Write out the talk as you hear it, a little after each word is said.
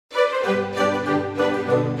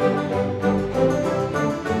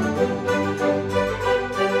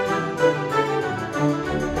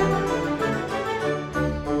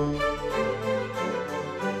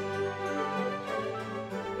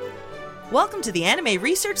Welcome to the Anime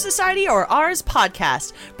Research Society, or ARS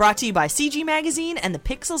podcast, brought to you by CG Magazine and the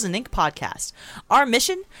Pixels and Ink podcast. Our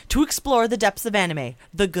mission? To explore the depths of anime,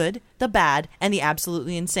 the good, the bad, and the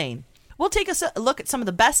absolutely insane. We'll take a look at some of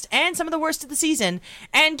the best and some of the worst of the season,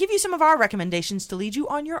 and give you some of our recommendations to lead you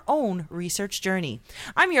on your own research journey.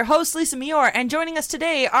 I'm your host, Lisa Mior, and joining us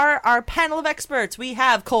today are our panel of experts. We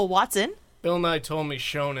have Cole Watson. Bill Nye told me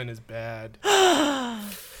shonen is bad.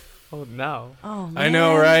 Oh, no. Oh, man. I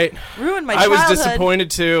know, right? Ruined my I childhood. was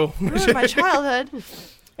disappointed, too. Ruined my childhood.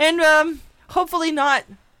 And hopefully not,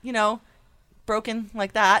 broken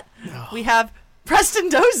like that. No. We have Preston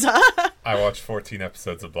Doza. I watched 14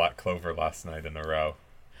 episodes of Black Clover last night in a row.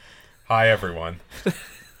 Hi, everyone.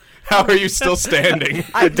 How are you still standing?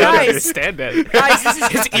 I don't understand it. Guys,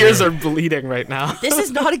 his ears are bleeding right now. This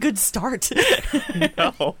is not a good start.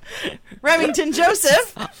 No. Remington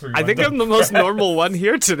Joseph. I think I'm the most normal one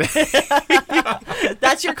here today.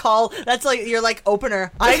 That's your call. That's like your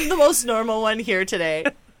opener. I'm the most normal one here today.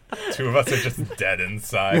 Two of us are just dead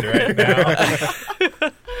inside right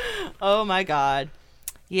now. Oh my god.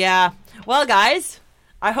 Yeah. Well, guys,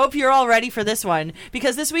 I hope you're all ready for this one,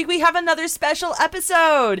 because this week we have another special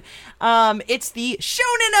episode. It's the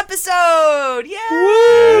Shonen episode.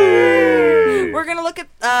 Yay! We're going to look at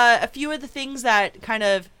a few of the things that kind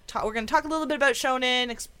of we're going to talk a little bit about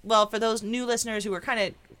Shonen. Well, for those new listeners who are kind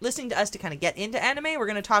of listening to us to kind of get into anime, we're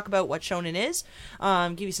going to talk about what Shonen is,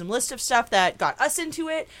 give you some list of stuff that got us into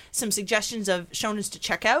it, some suggestions of Shonens to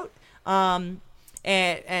check out, and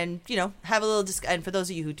have a little and for those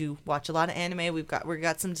of you who do watch a lot of anime, we've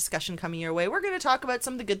got some discussion coming your way. We're going to talk about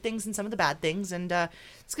some of the good things and some of the bad things, and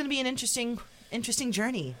it's going to be an interesting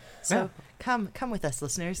journey. So come with us,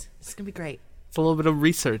 listeners. It's going to be great. It's a little bit of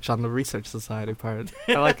research on the Research Society part.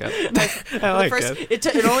 I like it. I like it.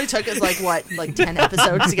 It only took us 10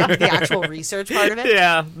 episodes to get to the actual research part of it.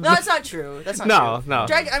 Yeah. No, that's not true. That's not true. No.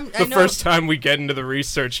 The first time we get into the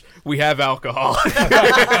research, we have alcohol.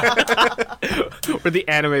 We're the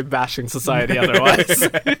Anime Bashing Society otherwise.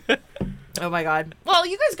 Oh my god. Well,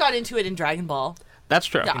 you guys got into it in Dragon Ball. That's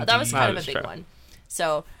true. Yeah, that was kind of a big one.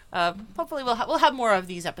 So hopefully we'll have more of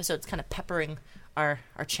these episodes kind of peppering our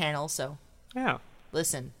channel. So yeah,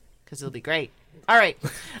 listen, because it'll be great. All right,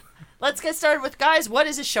 let's get started with, guys, what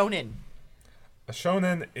is a shonen? A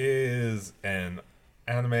shonen is an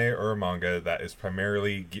anime or a manga that is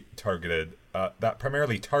primarily targets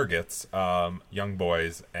young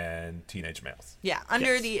boys and teenage males. Yeah,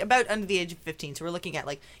 under the age of 15. So we're looking at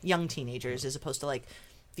young teenagers as opposed to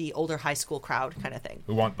the older high school crowd kind of thing.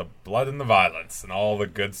 Who want the blood and the violence and all the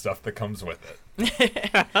good stuff that comes with it.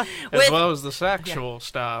 As well as the sexual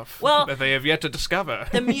stuff that they have yet to discover.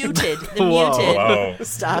 The muted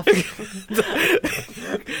stuff.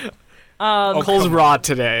 Cole's raw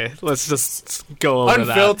today. Let's just go over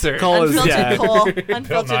Unfiltered. that. Cole is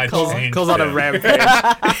Unfiltered Cole. Cole's on a rampage.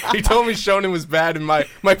 He told me shonen was bad, and my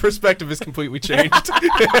perspective has completely changed.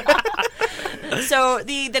 So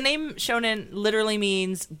the name shonen literally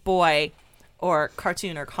means boy or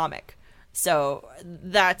cartoon or comic. So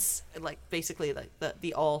that's basically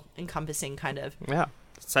the all-encompassing kind of... Yeah.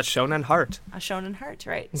 It's that shonen heart. A shonen heart,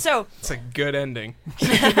 right. So it's a good ending.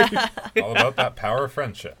 All about that power of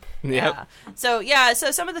friendship. Yeah. So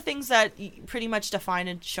some of the things that pretty much define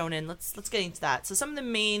a shonen, let's get into that. So some of the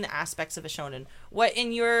main aspects of a shonen. What,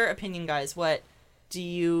 in your opinion, guys, when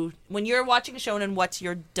you're watching a shonen, what's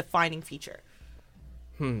your defining feature?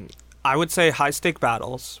 I would say high-stake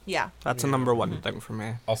battles. Yeah. That's a number one thing for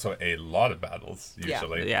me. Also, a lot of battles,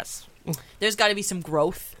 usually. Yeah. Yes. There's got to be some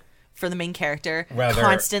growth for the main character.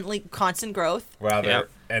 Constant growth.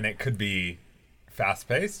 And it could be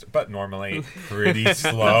fast-paced, but normally pretty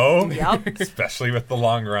slow. Yep. Especially with the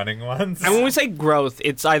long-running ones. And when we say growth,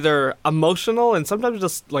 it's either emotional and sometimes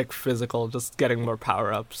just physical, just getting more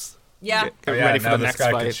power-ups. Yeah. Get ready for now the this next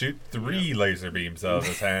guy fight. can shoot 3 laser beams out of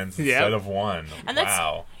his hands instead of 1. And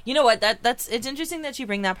wow. You know what? It's interesting that you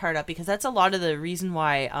bring that part up, because that's a lot of the reason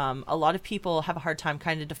why a lot of people have a hard time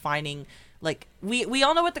kind of defining. We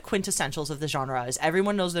all know what the quintessentials of the genre is.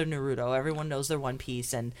 Everyone knows their Naruto. Everyone knows their One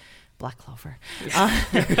Piece and Black Clover.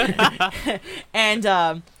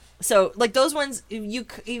 And so those ones,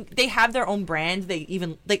 they have their own brand. They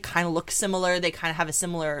kind of look similar. They kind of have a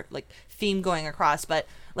similar theme going across. But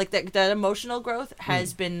that emotional growth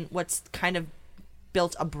has been what's kind of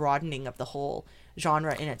built a broadening of the whole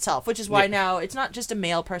genre in itself, which is why now it's not just a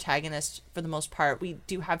male protagonist for the most part. We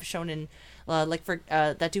do have shonen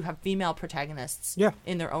that do have female protagonists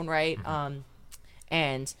in their own right,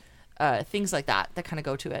 and things like that kind of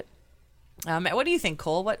go to it. What do you think,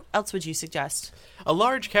 Cole? What else would you suggest? A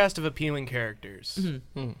large cast of appealing characters.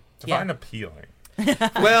 Define appealing.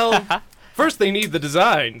 Well, first they need the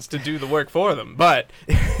designs to do the work for them, but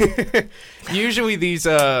usually these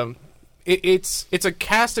it's a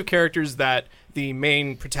cast of characters that the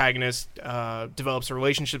main protagonist develops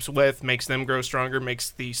relationships with, makes them grow stronger, makes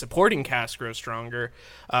the supporting cast grow stronger,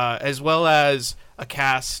 as well as a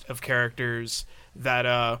cast of characters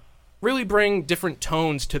that really bring different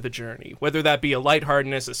tones to the journey, whether that be a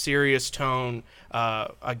lightheartedness, a serious tone,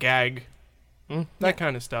 a gag, that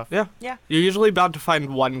kind of stuff. Yeah. Yeah. You're usually bound to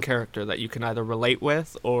find one character that you can either relate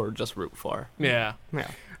with or just root for. Yeah.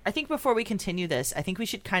 I think before we continue this, I think we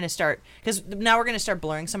should kind of start, because now we're going to start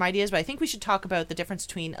blurring some ideas, but I think we should talk about the difference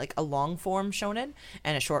between like a long form shonen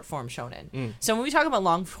and a short form shonen. So when we talk about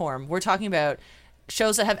long form, we're talking about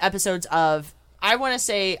shows that have episodes of, I want to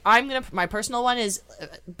say, my personal one is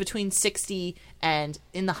between 60 and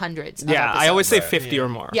in the hundreds. Yeah, I always say 50 or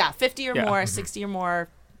more. Yeah, 50 or more, 60 or more,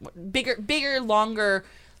 bigger, longer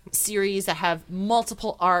series that have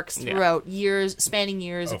multiple arcs throughout spanning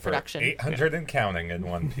years of production. 800 and counting in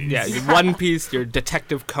One Piece. Yeah, your One Piece, your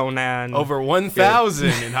Detective Conan. Over 1,000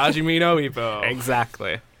 in Hajime no Ippo.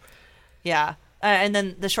 Exactly. Yeah. And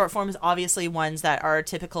then the short forms, obviously ones that are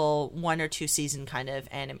typical 1 or 2 season kind of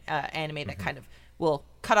anime that kind of will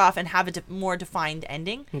cut off and have a more defined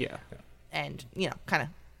ending. Yeah. And, kind of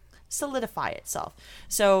solidify itself.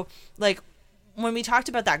 So, like, when we talked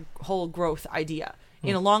about that whole growth idea,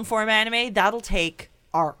 in a long form anime, that'll take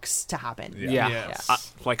arcs to happen. Yeah.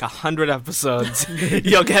 Like 100 episodes,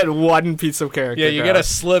 you'll get one piece of character. Yeah, you get a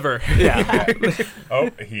sliver. Yeah.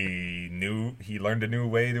 He learned a new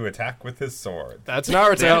way to attack with his sword. That's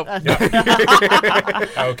Naruto.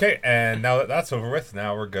 Okay, and now that that's over with,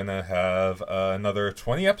 now we're gonna have another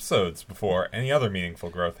 20 episodes before any other meaningful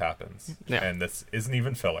growth happens. Yeah. And this isn't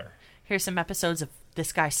even filler. Here's some episodes of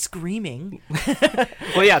this guy screaming.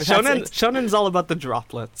 Well, yeah, Shonen's all about the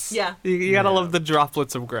droplets. Yeah. You gotta love the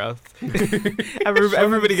droplets of growth.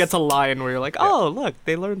 Everybody gets a line where you're like, oh, look,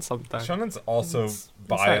 they learned something. Shonen's also,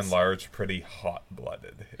 by and large, pretty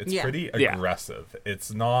hot-blooded. It's pretty aggressive.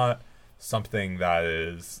 It's not something that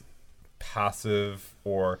is passive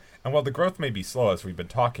and while the growth may be slow, as we've been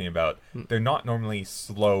talking about, they're not normally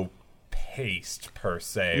slow-paced, per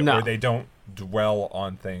se, where they don't dwell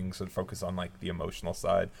on things and focus on like the emotional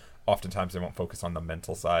side. Oftentimes they won't focus on the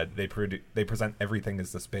mental side. They present everything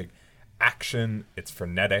as this big action. It's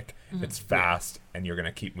frenetic, it's fast, and you're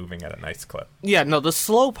gonna keep moving at a nice clip. Yeah, no, the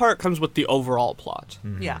slow part comes with the overall plot.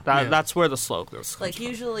 Yeah, that's where the slow goes. Like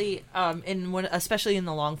usually, especially in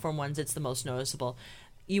the long form ones, it's the most noticeable.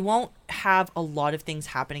 You won't have a lot of things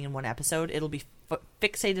happening in one episode. It'll be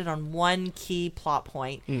fixated on one key plot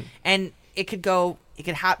point, and it could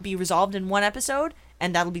be resolved in one episode,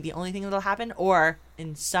 and that'll be the only thing that'll happen. Or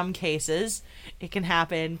in some cases, it can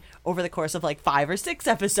happen over the course of like 5 or 6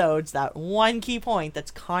 episodes. That one key point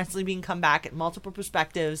that's constantly being come back at multiple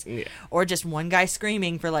perspectives, or just one guy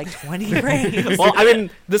screaming for like 20 frames. Well, I mean,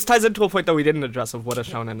 this ties into a point that we didn't address of what a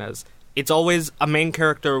shonen is. It's always a main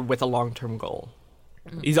character with a long-term goal.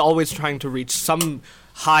 He's always trying to reach some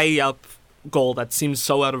high up goal that seems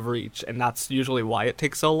so out of reach, and that's usually why it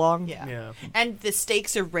takes so long. Yeah. And the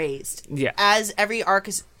stakes are raised. Yeah. As every arc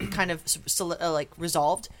is kind of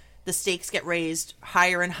resolved, the stakes get raised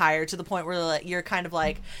higher and higher to the point where you're kind of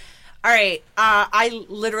like, all right, I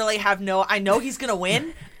literally I know he's going to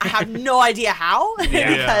win. I have no idea how,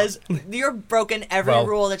 because you're broken every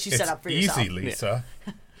rule that you set up for yourself. Easy, Lisa.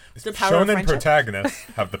 The power of friendship? Protagonists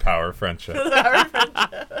have the power of friendship.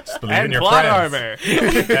 Just believe and in your plot friends.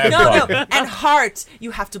 armor. No. And heart.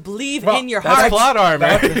 You have to believe in your heart. That's plot armor.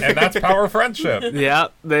 And that's power of friendship. Yeah,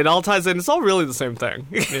 it all ties in. It's all really the same thing.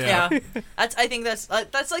 Yeah. I think that's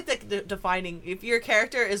like the defining. If your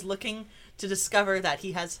character is looking to discover that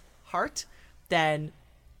he has heart, then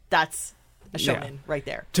that's a shonen right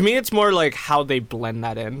there. To me, it's more like how they blend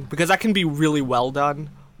that in, because that can be really well done.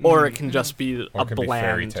 Or it can just be a bland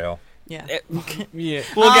fairy tale. Yeah. We'll get into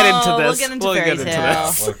this. We'll get into fairy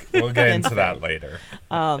tale. We'll get into that later.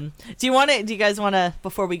 Do you guys want to,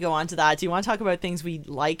 before we go on to that, do you want to talk about things we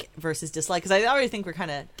like versus dislike? Because I already think we're kind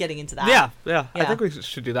of getting into that. Yeah. I think we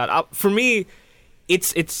should do that. For me,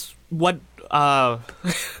 it's what what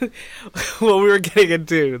we were getting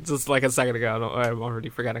into just like a second ago. I'm already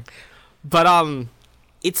forgetting. But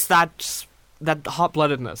it's that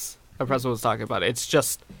hot-bloodedness that President was talking about. It's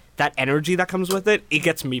just that energy that comes with it. It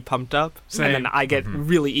gets me pumped up. Same. And then I get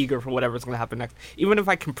really eager for whatever's going to happen next. Even if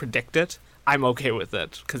I can predict it, I'm okay with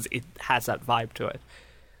it because it has that vibe to it.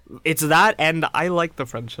 It's that, and I like the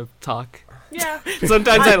friendship talk. Yeah.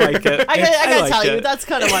 Sometimes I like it. I gotta like tell you, it. that's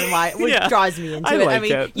kind of what Yeah. draws me into I it. I like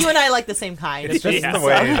mean, it. you and I like the same kind. It's just Yeah. the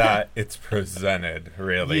way that it's presented,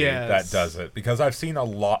 really, Yes. that does it. Because I've seen a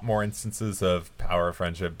lot more instances of power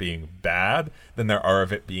friendship being bad than there are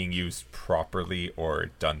of it being used properly or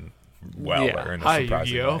done well Yeah. or in a Hi,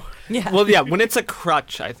 surprising Yu-Gi-Oh. way. Yeah. Well, yeah, when it's a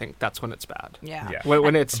crutch, I think that's when it's bad. Yeah. Yeah.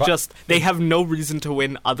 When it's But- just they have no reason to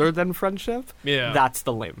win other than friendship. Yeah. That's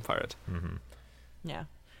the lame part. Yeah.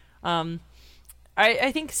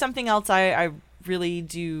 I think something else I really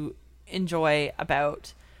do enjoy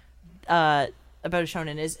about a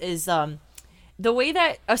shonen is the way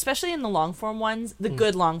that, especially in the long form ones, the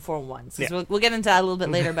good long form ones. 'Cause Yeah. we'll get into that a little bit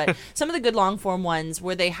later, but some of the good long form ones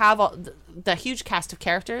where they have the huge cast of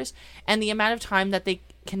characters and the amount of time that they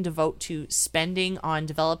can devote to spending on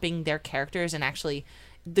developing their characters, and actually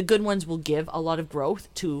the good ones will give a lot of growth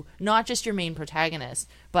to not just your main protagonist,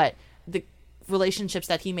 but the relationships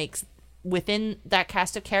that he makes within that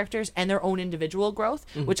cast of characters and their own individual growth,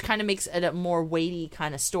 which kind of makes it a more weighty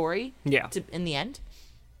kind of story Yeah. in the end.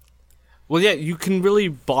 Well, yeah, you can really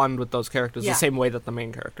bond with those characters Yeah. the same way that the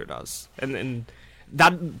main character does, and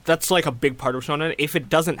that's like a big part of shonen. If it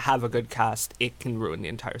doesn't have a good cast, it can ruin the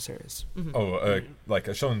entire series. Like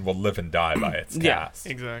a shonen will live and die by its Yeah, cast.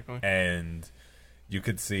 Exactly. And you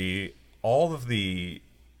could see all of the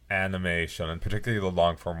anime shonen, particularly the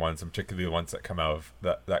long form ones, and particularly the ones that come out of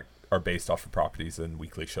that are based off of properties in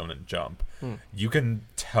Weekly Shonen Jump. You can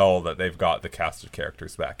tell that they've got the cast of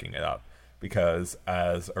characters backing it up, because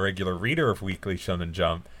as a regular reader of Weekly Shonen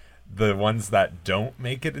Jump, the ones that don't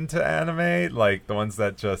make it into anime, like the ones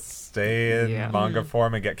that just stay in manga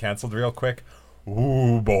form and get canceled real quick,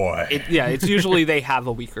 ooh boy. It's usually they have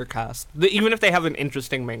a weaker cast. Even if they have an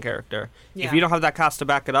interesting main character, Yeah. if you don't have that cast to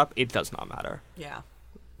back it up, it does not matter. Yeah.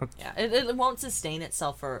 Yeah, it won't sustain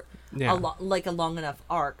itself for Yeah. a long enough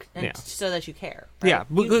arc, and Yeah. so that you care. Right? Yeah,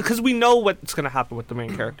 because we know what's going to happen with the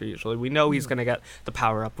main character usually. We know he's going to get the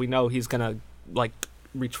power up. We know he's going to, like,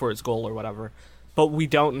 reach for his goal or whatever. But we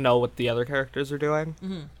don't know what the other characters are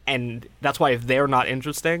doing. And that's why if they're not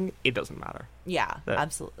interesting, it doesn't matter. Yeah, That-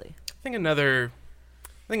 absolutely. I think another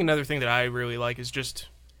thing that I really like is just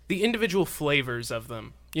the individual flavors of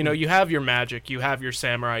them. You know, you have your magic, you have your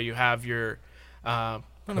samurai, you have your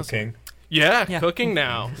Cooking. Yeah, Yeah. cooking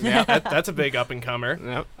now. Yeah, that's a big up and comer.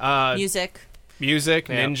 Yep. Music. Music,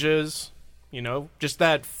 ninjas, you know, just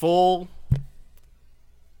that full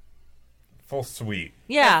suite.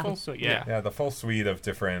 Yeah. full suite. Yeah. Yeah, the full suite of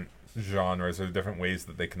different genres or different ways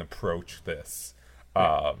that they can approach this.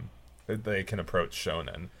 They can approach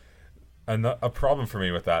shonen. And a problem for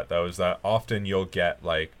me with that, though, is that often you'll get,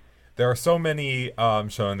 like, there are so many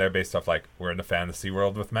shonen that are based off, like, we're in a fantasy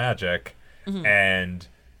world with magic, and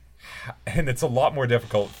it's a lot more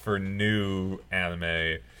difficult for new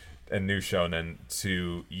anime and new shonen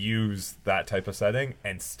to use that type of setting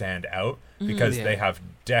and stand out, because they have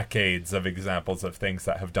decades of examples of things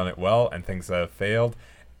that have done it well and things that have failed,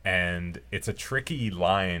 and it's a tricky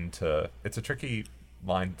line to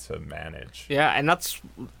manage. Yeah, and that's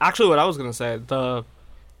actually what I was going to say.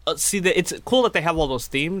 It's cool that they have all those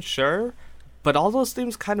themes, sure, but all those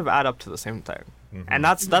themes kind of add up to the same thing. And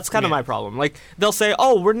that's kind of my problem. Like, they'll say,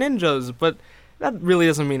 "Oh, we're ninjas," but that really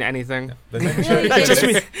doesn't mean anything. The ninja-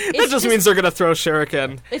 That just means they're gonna throw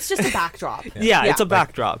shuriken. It's just a backdrop. Yeah, it's a Yeah.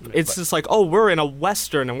 backdrop. It's just like, oh, we're in a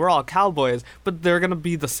western and we're all cowboys, but they're gonna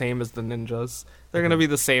be the same as the ninjas. They're gonna be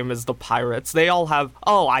the same as the pirates. They all have,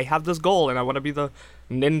 oh, I have this goal and I want to be the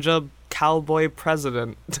ninja cowboy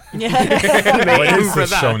president. Yeah. What aim is for this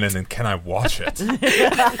that. shonen, and can I watch it?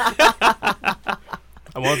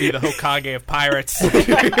 I want to be the Hokage of pirates.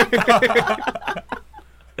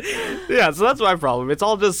 Yeah, so that's my problem. It's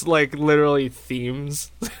all just like literally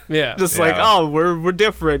themes. Yeah. Just like, oh, we're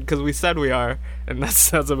different because we said we are, and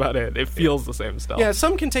that's about it. It feels the same stuff. Yeah,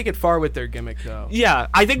 some can take it far with their gimmick, though. Yeah,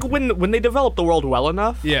 I think when they develop the world well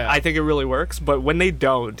enough, Yeah. I think it really works. But when they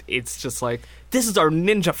don't, it's just like, this is our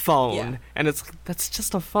ninja phone, Yeah. and that's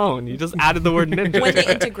just a phone. You just added the word ninja. When they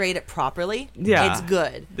integrate it properly, Yeah. it's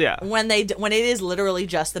good. Yeah. When it is literally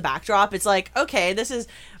just the backdrop, it's like, okay, this is,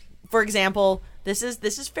 for example, this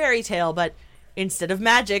is fairy tale, but instead of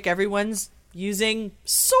magic, everyone's using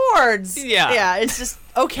swords. Yeah. Yeah, it's just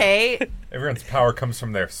okay. Everyone's power comes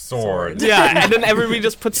from their sword. Yeah, and then everybody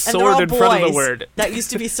just puts And they're all sword in front of the boys word. that used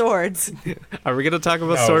to be swords. Are we gonna talk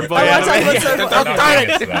about No, sword boy? I wanna talk anime? about sword boy. We're Oh, not darn getting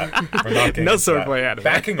it. into that. We're not getting No into sword that. boy anime.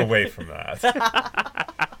 Backing away from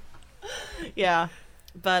that. Yeah,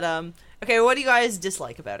 but okay, what do you guys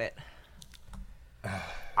dislike about it?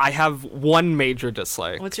 I have one major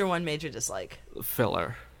dislike. What's your one major dislike?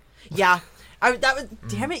 Filler. Yeah.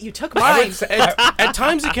 Damn it, you took I mine. would say, at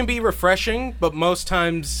times it can be refreshing, but most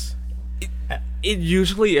times, It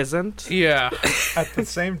usually isn't. yeah. At the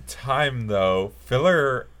same time, though,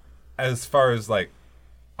 filler, as far as like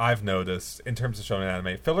I've noticed in terms of shonen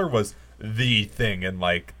anime, filler was the thing in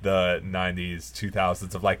like the 90s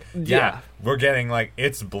 2000s of like we're getting like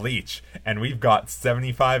it's Bleach and we've got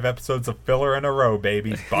 75 episodes of filler in a row,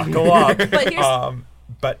 baby, buckle up.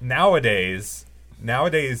 But nowadays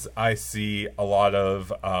I see a lot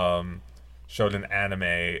of shonen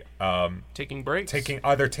anime Taking breaks.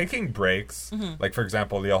 taking breaks. Like for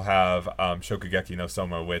example, you'll have Shokugeki no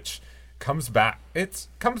Soma, which comes back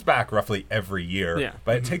roughly every year,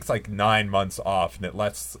 but it takes like 9 months off, and it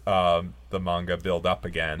lets the manga build up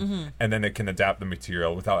again, and then it can adapt the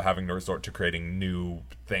material without having to resort to creating new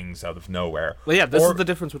things out of nowhere. Well, yeah, this is the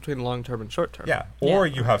difference between long term and short term. Yeah, or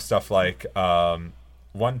you have stuff like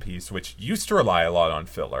One Piece, which used to rely a lot on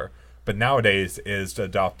filler, but nowadays is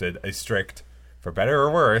adopted a strict, for better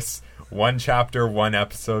or worse, 1 chapter, 1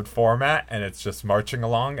 episode format, and it's just marching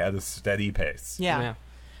along at a steady pace. Yeah.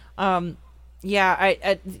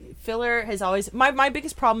 Filler has always my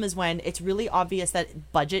biggest problem is when it's really obvious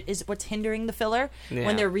that budget is what's hindering the filler,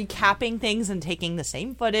 when they're recapping things and taking the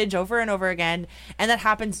same footage over and over again, and that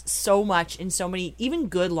happens so much in so many even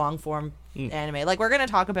good long form anime. Like we're going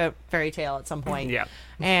to talk about Fairy Tail at some point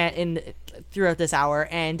and throughout this hour,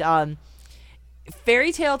 and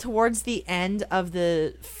Fairy Tail towards the end of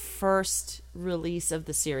the first release of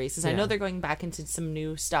the series, because I know they're going back into some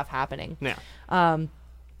new stuff happening.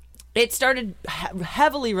 It started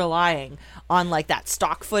heavily relying on like that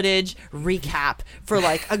stock footage recap for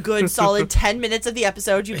like a good solid 10 minutes of the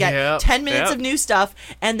episode. You get 10 minutes of new stuff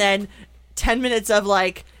and then 10 minutes of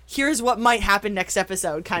like, here's what might happen next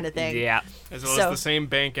episode kind of thing. Yeah. As well as the same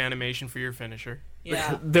bank animation for your finisher.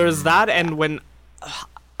 Yeah. There's that, and when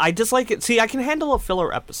I dislike it. See, I can handle a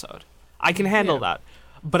filler episode. I can handle that.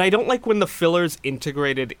 But I don't like when the filler's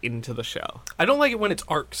integrated into the show. I don't like it when it's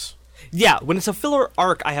arcs. Yeah, when it's a filler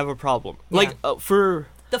arc, I have a problem. Like, for...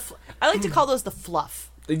 I like to call those the fluff.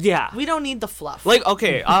 Yeah. We don't need the fluff. Like,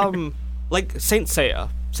 okay, like Saint Seiya.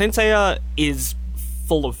 Saint Seiya is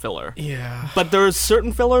full of filler. Yeah. But there's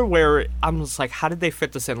certain filler where I'm just like, how did they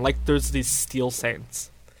fit this in? Like, there's these Steel Saints.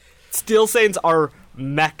 Steel Saints are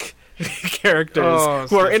mech characters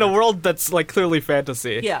who are in a world that's, like, clearly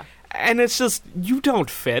fantasy. Yeah. And it's just, you don't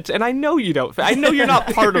fit, and I know you don't fit. I know you're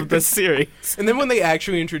not part of this series. And then when they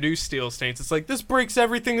actually introduce Steel Saints, it's like, this breaks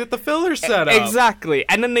everything that the filler set up. Exactly.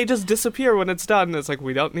 And then they just disappear when it's done. It's like,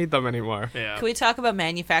 we don't need them anymore. Yeah. Can we talk about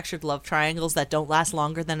manufactured love triangles that don't last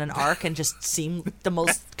longer than an arc and just seem the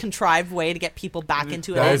most contrived way to get people back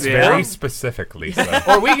into it? That is very specific, Lisa.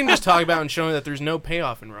 Or we can just talk about and showing that there's no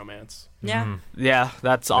payoff in romance. Yeah. Yeah,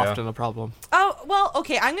 that's often a problem. Oh, well,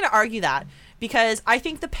 okay, I'm going to argue that. Because I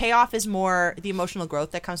think the payoff is more the emotional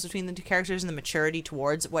growth that comes between the two characters and the maturity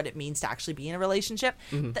towards what it means to actually be in a relationship.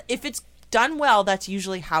 If it's done well, that's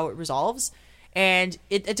usually how it resolves. And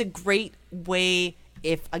it's a great way,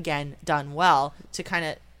 if, again, done well, to kind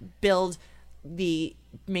of build the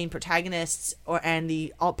main protagonists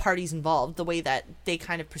and all parties involved, the way that they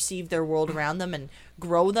kind of perceive their world around them and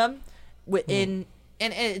grow them within.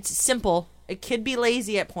 And it's simple. It could be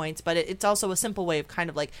lazy at points, but it's also a simple way of kind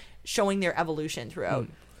of like showing their evolution throughout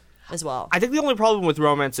as well. I think the only problem with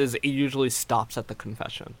romance is it usually stops at the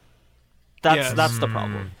confession. That's the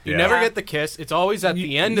problem. You never get the kiss. It's always at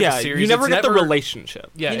the end of the series. You never get the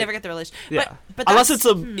relationship. You never get the relationship. Yeah. But unless it's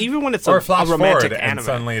even when it's or a flash romantic forward anime. and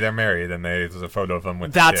suddenly they're married and there's a photo of them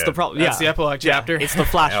with That's the the kid. problem. That's the epilogue chapter. It's the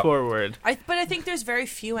flash forward. But I think there's very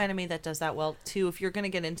few anime that does that well too. If you're going to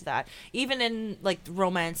get into that, even in like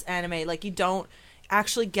romance anime, like you don't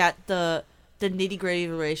actually get the nitty gritty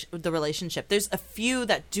of the relationship. There's a few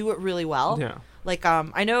that do it really well. Yeah. Like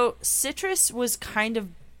I know Citrus was kind of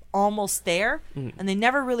almost there, and they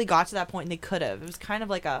never really got to that point, and they could have. It was kind of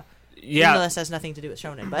like a even though this has nothing to do with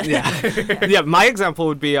shonen, but yeah. My example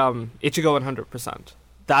would be Ichigo 100%.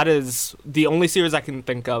 That is the only series I can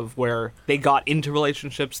think of where they got into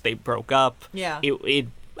relationships, they broke up. Yeah. It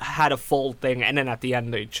had a full thing, and then at the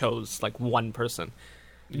end they chose like one person.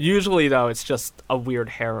 Usually though, it's just a weird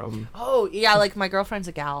harem. Oh yeah, like My Girlfriend's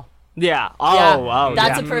a Gal. Yeah. Yeah. Wow.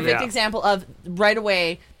 That's a perfect example of right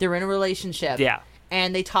away they're in a relationship. Yeah.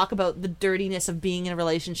 And they talk about the dirtiness of being in a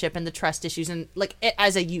relationship and the trust issues and like it,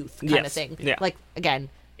 as a youth kind of thing. Yeah. Like again,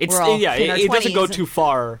 It's we're all in our it doesn't 20s go and- too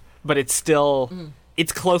far, but it's still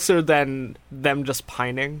it's closer than them just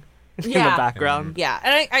pining in the background. Yeah,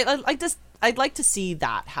 and I'd like to see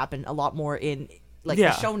that happen a lot more in like the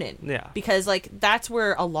shonen. Yeah. Because like that's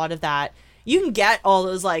where a lot of that you can get all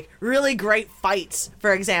those like really great fights,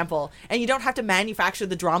 for example, and you don't have to manufacture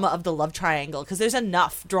the drama of the love triangle because there's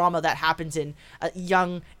enough drama that happens in a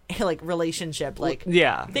young like relationship. Like,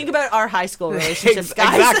 think about our high school relationships,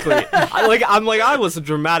 guys. Exactly. I was a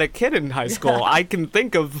dramatic kid in high school. I can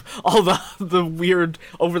think of all the weird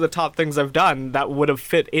over the top things I've done that would have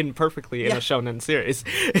fit in perfectly in a shonen series,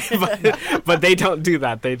 but they don't do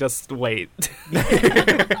that. They just wait.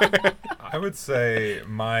 I would say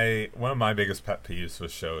one of my biggest pet peeves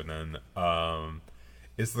with shonen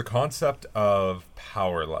is the concept of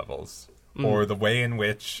power levels, or the way in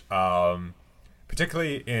which,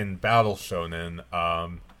 particularly in battle shonen,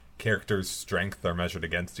 characters' strength are measured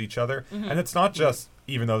against each other. And it's not just,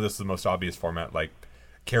 even though this is the most obvious format, like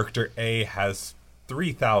character A has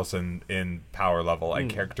 3,000 in power level, and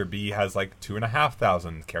character B has like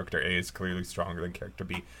 2,500. Character A is clearly stronger than character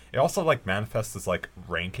B. It also like manifests as like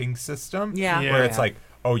ranking system, where it's like,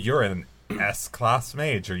 oh, you're an S class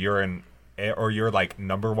mage, or you're like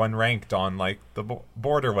number 1 ranked on like the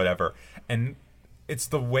board or whatever. And it's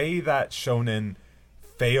the way that shonen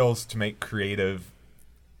fails to make creative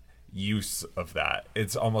use of that.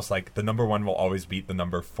 It's almost like the number 1 will always beat the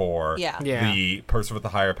number 4. The person with the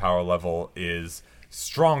higher power level is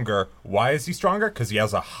stronger. Why is he stronger? Because he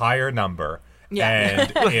has a higher number.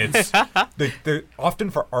 And it's they're often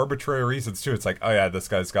for arbitrary reasons too. It's like, oh yeah, this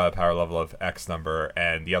guy's got a power level of X number,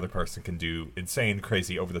 and the other person can do insane,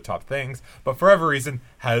 crazy, over the top things, but for whatever reason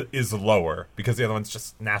is lower because the other one's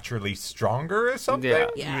just naturally stronger or something.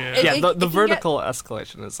 The vertical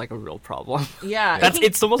escalation is like a real problem.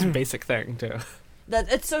 It's the most basic thing too.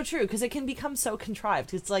 It's so true, because it can become so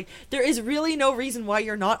contrived. It's like, there is really no reason why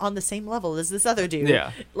you're not on the same level as this other dude.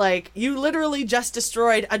 Like, you literally just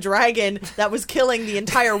destroyed a dragon that was killing the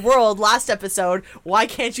entire world last episode. Why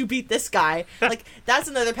can't you beat this guy? Like, that's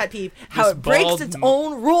another pet peeve. How it breaks its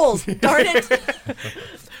own rules. Darn it.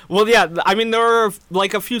 Well, yeah, I mean, there are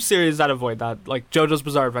like a few series that avoid that. Like JoJo's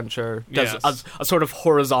Bizarre Adventure does a sort of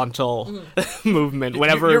horizontal movement.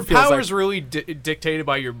 Whenever your it feels power's really dictated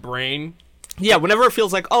by your brain. Yeah, whenever it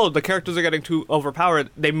feels like, oh, the characters are getting too overpowered,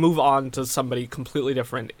 they move on to somebody completely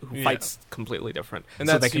different who fights completely different. And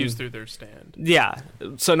that's they can use through their stand. Yeah.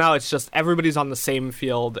 So now it's just everybody's on the same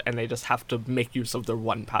field, and they just have to make use of their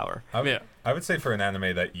one power. I would say for an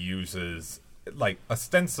anime that uses, like,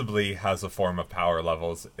 ostensibly has a form of power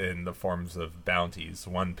levels in the forms of bounties,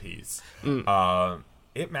 One Piece,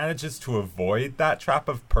 it manages to avoid that trap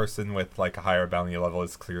of person with, like, a higher bounty level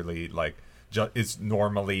is clearly, like, is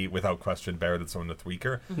normally without question better than someone with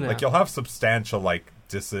weaker. Like you'll have substantial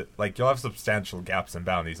you'll have substantial gaps in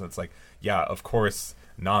bounties, and it's like, yeah, of course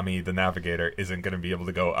Nami the navigator isn't going to be able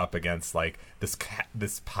to go up against like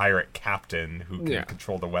this pirate captain who can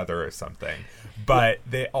control the weather or something. But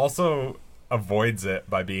they also avoids it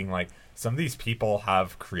by being like, some of these people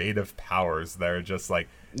have creative powers that are just like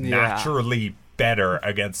naturally better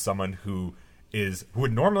against someone who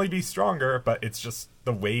would normally be stronger, but it's just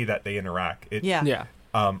the way that they interact.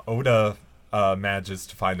 Oda manages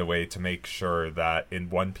to find a way to make sure that in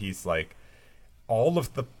One Piece, like, all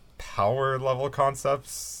of the power level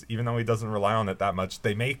concepts, even though he doesn't rely on it that much,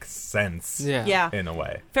 they make sense in a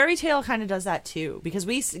way. Fairy Tail kind of does that too, because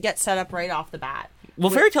we get set up right off the bat. Well,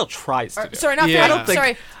 Fairy Tail tries to do. Sorry, not Fairy Tail.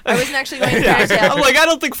 Sorry, I wasn't actually going to Fairy Tail. I'm like, I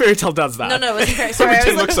don't think Fairy Tail does that. No, it wasn't Fairy Tail. Sorry,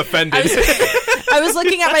 Everything looks offended. I was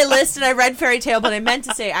looking at my list and I read Fairy Tail, but I meant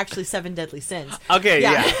to say actually Seven Deadly Sins. Okay,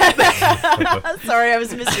 Sorry, I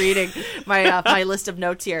was misreading my list of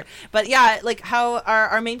notes here. But yeah, like how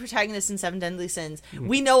our main protagonist in Seven Deadly Sins,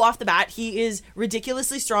 we know off the bat he is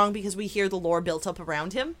ridiculously strong because we hear the lore built up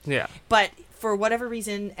around him. Yeah. But for whatever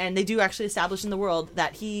reason, and they do actually establish in the world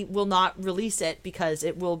that he will not release it because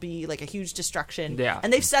it will be like a huge destruction. Yeah.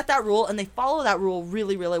 And they've set that rule and they follow that rule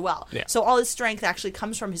really, really well. Yeah. So all his strength actually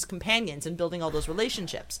comes from his companions and building all those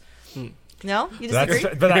relationships. No? You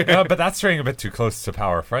disagree? But that's straying a bit too close to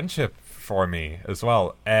power friendship for me as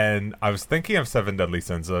well. And I was thinking of Seven Deadly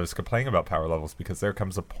Sins. I was complaining about power levels because there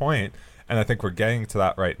comes a point, and I think we're getting to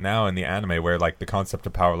that right now in the anime, where like the concept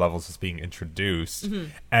of power levels is being introduced,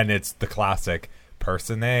 and it's the classic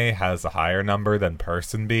person A has a higher number than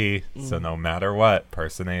person B, so no matter what,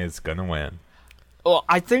 person A is gonna win. Well,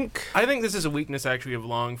 I think this is a weakness actually of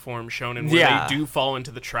long form shonen, where they do fall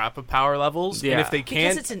into the trap of power levels, and if they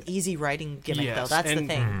can't, because it's an easy writing gimmick, though. That's the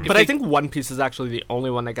thing. But I think One Piece is actually the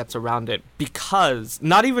only one that gets around it, because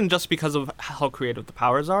not even just because of how creative the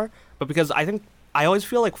powers are, but because I always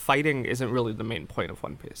feel like fighting isn't really the main point of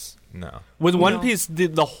One Piece. No. With One Piece,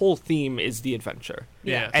 the whole theme is the adventure.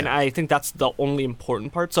 Yeah. And I think that's the only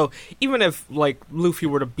important part. So even if, like, Luffy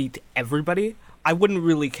were to beat everybody, I wouldn't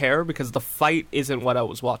really care because the fight isn't what I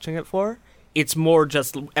was watching it for. It's more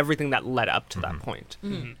just everything that led up to that point.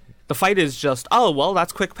 Mm-hmm. The fight is just, oh, well,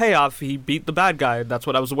 that's quick payoff. He beat the bad guy. That's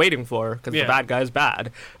what I was waiting for, because the bad guy is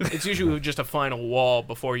bad. It's usually just a final wall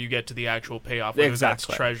before you get to the actual payoff, whether that's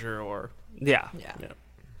treasure or... Yeah.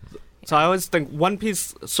 So I always think One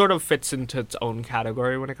Piece sort of fits into its own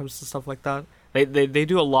category when it comes to stuff like that. They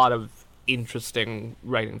do a lot of interesting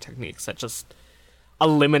writing techniques that just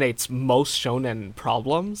eliminates most shonen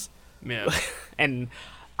problems. Yeah. And...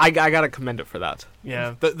 I gotta commend it for that.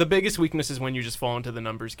 Yeah, the biggest weakness is when you just fall into the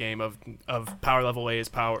numbers game of power level A is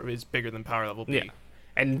bigger than power level B. Yeah.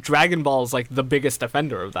 And Dragon Ball is like the biggest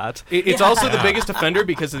offender of that. It's also the biggest offender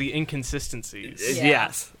because of the inconsistencies. Yeah.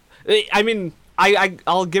 Yes. I mean,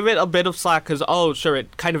 I'll give it a bit of slack because, sure,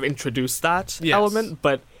 it kind of introduced that element,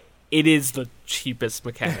 but it is the cheapest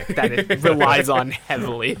mechanic that it relies on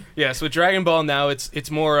heavily. Yeah, so with Dragon Ball now, it's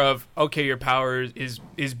more of, okay, your power is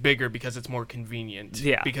bigger because it's more convenient.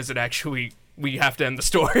 Yeah. Because it actually, we have to end the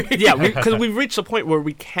story. Yeah, because we've reached a point where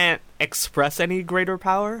we can't express any greater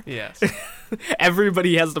power. Yes.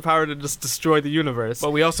 Everybody has the power to just destroy the universe.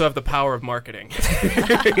 But we also have the power of marketing.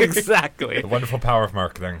 Exactly. The wonderful power of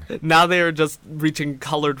marketing. Now they are just reaching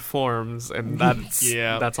colored forms, and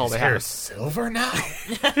that's all they have. Silver now?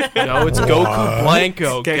 No, it's Goku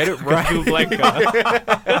Blanco. Get it right. Goku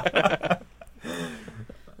Blanco.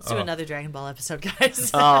 Let's do another Dragon Ball episode, guys.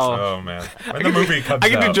 Oh man. When the movie comes out. I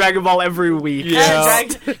can do Dragon Ball every week. Yeah.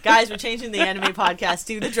 Guys, we're changing the anime podcast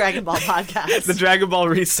to the Dragon Ball podcast. The Dragon Ball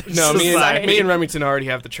Research No, Society. me and Remington already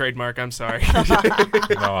have the trademark. I'm sorry.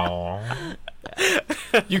 No.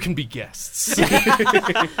 You can be guests.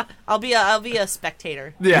 I'll be a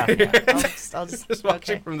spectator. Yeah. I'll just Just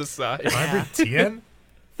watching okay. from the side. Am I Tien?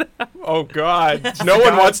 Oh, God. No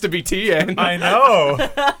one wants to be Tien. I know.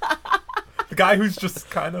 The guy who's just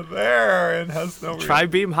kind of there and has no...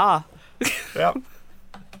 Tri-beam, ha. Yep.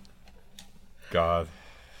 God.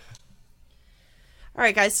 All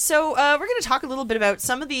right, guys. So we're going to talk a little bit about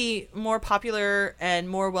some of the more popular and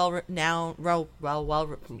more well-renowned.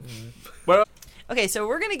 Okay, so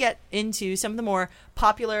we're going to get into some of the more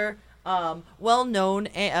popular, well-known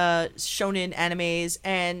shonen animes,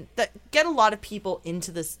 and that get a lot of people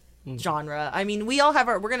into this genre. I mean, we all have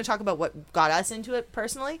we're going to talk about what got us into it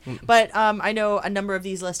personally, but I know a number of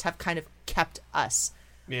these lists have kind of kept us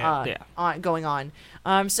going on.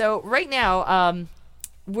 So right now,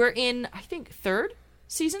 we're in, I think, third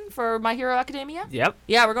season for My Hero Academia. Yep.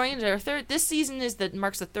 Yeah, we're going into our third. This season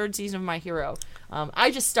marks the third season of My Hero.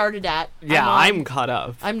 I just started at. Yeah, I'm caught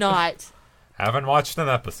up. I'm not. Haven't watched an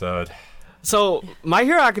episode. So, My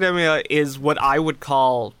Hero Academia is what I would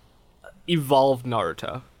call evolved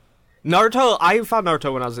Naruto. I found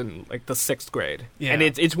Naruto when I was in, like, the 6th grade. Yeah. And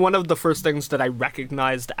it's one of the first things that I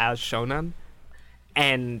recognized as shonen.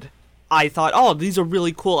 And I thought, oh, these are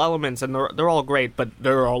really cool elements, and they're all great, but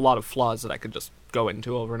there are a lot of flaws that I could just go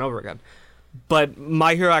into over and over again. But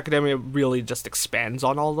My Hero Academia really just expands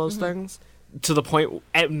on all those things to the point,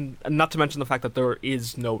 and not to mention the fact that there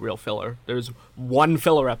is no real filler. There's one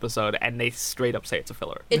filler episode, and they straight up say it's a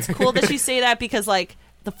filler. It's cool that you say that because, like,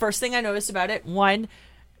 the first thing I noticed about it,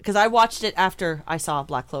 because I watched it after I saw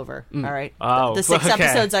Black Clover. All right, Oh, the 6 okay.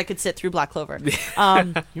 episodes I could sit through Black Clover.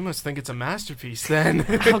 You must think it's a masterpiece, then.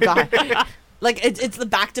 Oh god. Like it's the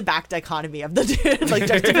back-to-back dichotomy of the two, like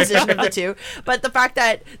juxtaposition of the two. But the fact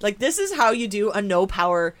that like this is how you do a no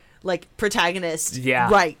power like protagonist,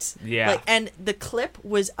 right? Yeah. Like, and the clip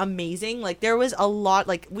was amazing. Like there was a lot.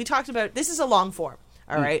 Like we talked about, this is a long form,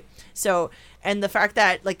 all right. So, and the fact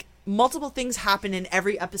that like multiple things happen in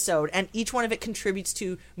every episode, and each one of it contributes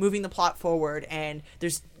to moving the plot forward. And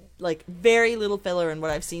there's like very little filler in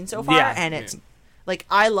what I've seen so far, and it's. Like,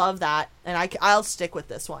 I love that, and I'll stick with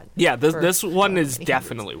this one. Yeah, this one is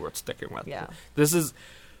definitely worth sticking with. Yeah. This is...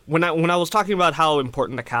 When I was talking about how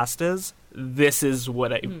important the cast is, this is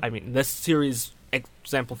what I mean, this series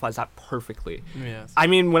exemplifies that perfectly. Yes. I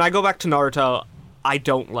mean, when I go back to Naruto, I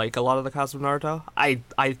don't like a lot of the cast of Naruto. I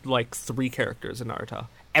like 3 characters in Naruto.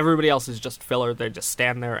 Everybody else is just filler. They just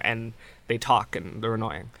stand there, and they talk, and they're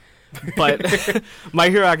annoying. But My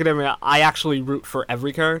Hero Academia, I actually root for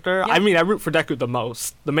every character. Yeah. I mean, I root for Deku the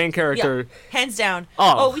most. The main character... Yeah, hands down.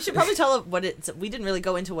 Oh. We should probably tell what it's... We didn't really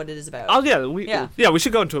go into what it is about. Oh, yeah. We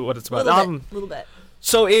should go into what it's about. A little bit.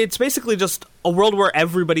 So it's basically just a world where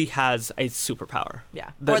everybody has a superpower.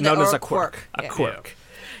 Yeah. Known as a quirk. A quirk.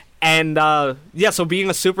 And, so being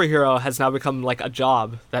a superhero has now become, like, a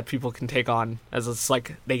job that people can take on, as it's,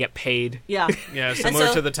 like, they get paid. Yeah. Yeah,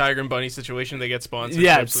 similar to the Tiger and Bunny situation, they get sponsored.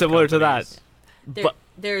 Yeah, similar to that.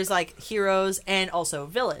 there's like heroes and also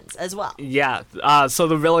villains as well. Yeah. So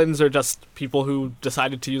the villains are just people who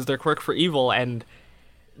decided to use their quirk for evil, and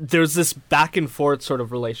there's this back and forth sort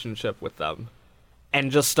of relationship with them. And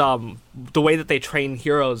just the way that they train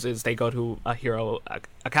heroes is they go to a hero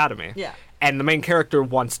academy. Yeah. And the main character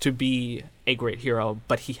wants to be a great hero,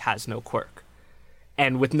 but he has no quirk.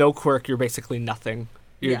 And with no quirk, you're basically nothing.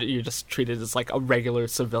 You're just treated as like a regular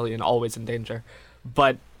civilian, always in danger.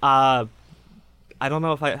 But I don't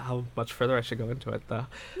know how much further I should go into it, though.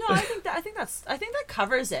 No, I think that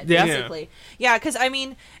covers it, Yeah. basically. Yeah, because I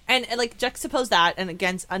mean, and like juxtapose that and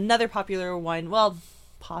against another popular one. Well,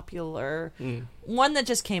 one that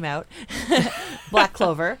just came out, Black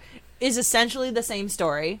Clover, is essentially the same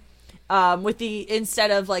story. With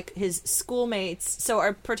instead of like his schoolmates. So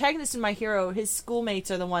our protagonist in My Hero, his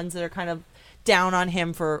schoolmates are the ones that are kind of down on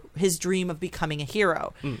him for his dream of becoming a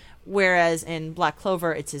hero. Whereas in Black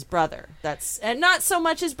Clover, it's his brother. And not so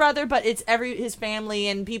much his brother, but it's his family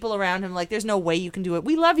and people around him. Like, there's no way you can do it.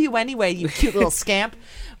 We love you anyway, you cute little scamp.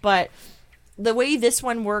 But the way this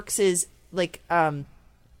one works is like,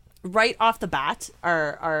 right off the bat,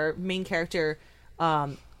 our main character,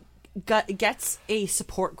 gets a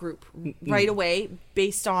support group right away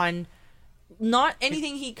based on not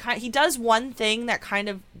anything he does one thing that kind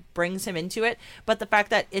of brings him into it, but the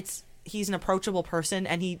fact that he's an approachable person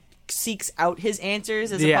and he seeks out his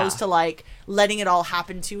answers as opposed to like letting it all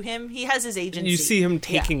happen to him. He has his agency. You see him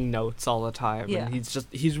taking notes all the time, Yeah. and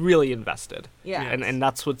he's really invested. Yeah. And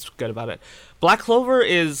that's what's good about it. Black Clover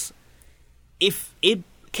is, if it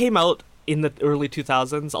came out in the early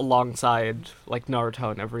 2000s alongside like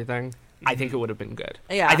Naruto and everything, I think it would have been good.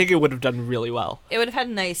 Yeah. I think it would have done really well. It would have had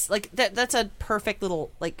a nice, like, that's a perfect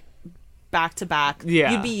little, like, back-to-back.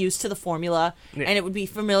 Yeah. You'd be used to the formula, Yeah. and it would be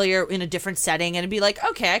familiar in a different setting, and it'd be like,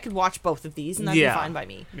 okay, I could watch both of these, and that'd be fine by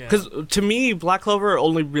me. Because to me, Black Clover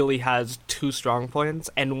only really has two strong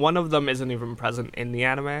points, and one of them isn't even present in the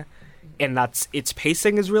anime, and that's its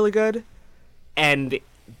pacing is really good, and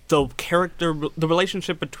the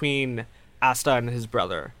relationship between Asta and his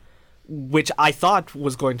brother, which I thought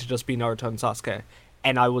was going to just be Naruto and Sasuke,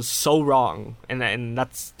 and I was so wrong, and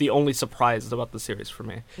that's the only surprise about the series for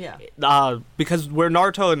me. Yeah. Because where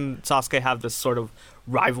Naruto and Sasuke have this sort of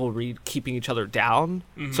rivalry, keeping each other down,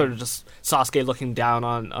 sort of just Sasuke looking down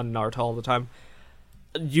on Naruto all the time,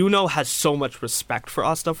 Yuno has so much respect for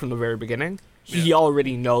Asta from the very beginning. He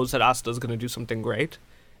already knows that Asta is going to do something great,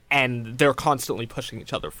 and they're constantly pushing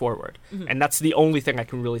each other forward. And that's the only thing I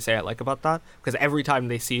can really say I like about that, because every time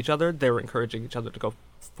they see each other, they're encouraging each other to go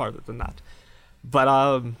farther than that. But,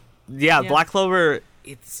 Black Clover,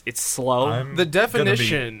 it's slow. The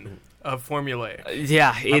definition of formulaic.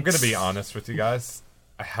 I'm going to be honest with you guys.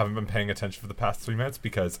 I haven't been paying attention for the past 3 minutes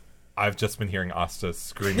because I've just been hearing Asta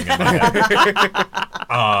screaming in my head.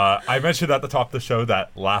 I mentioned at the top of the show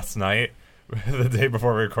that last night, the day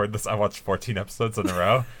before we recorded this, I watched 14 episodes in a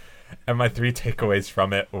row. And my 3 takeaways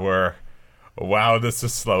from it were, wow, this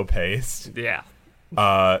is slow-paced. Yeah.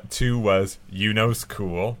 2 was, Yuno's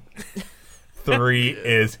cool. 3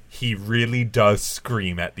 is, he really does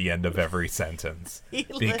scream at the end of every sentence.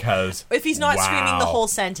 Because, if he's not screaming the whole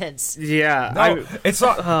sentence. Yeah. No, it's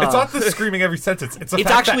not the screaming every sentence. It's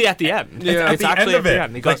actually at the end. At the end of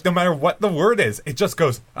it. He goes, Like, no matter what the word is, it just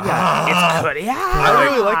goes, it's good. Yeah. I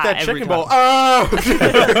really like that every chicken time. ball. Oh!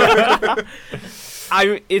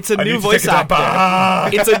 It's a I new need to voice take it up.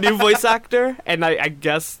 actor. It's a new voice actor, and I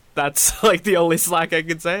guess that's like the only slack I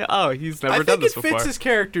can say. Oh, he's never I done think this it before. fits his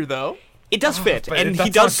character, though. It does fit, but and that's he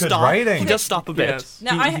does not good stop. writing. He does stop a bit. Yes.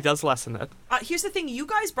 Now, He does lessen it. Here's the thing. You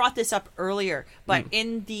guys brought this up earlier, but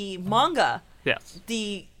in the manga, Yes.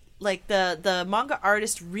 the manga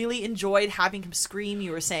artist really enjoyed having him scream,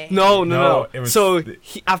 you were saying. No. it was So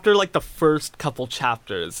after like the first couple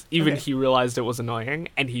chapters, even Okay. he realized it was annoying,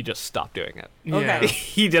 and he just stopped doing it. Okay.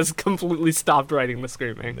 He just completely stopped writing the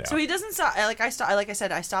screaming. Yeah. So he doesn't stop. Like I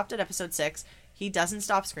said, I stopped at episode 6. He doesn't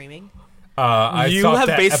stop screaming. You stopped have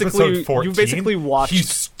at basically- episode 14. you basically watched He's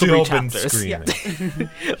still 3 been chapters. screaming.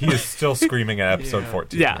 He is still screaming at episode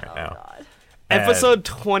 14 Yeah. right now. God. And Episode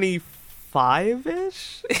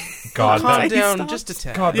 25-ish? God, Calm He down stopped? just a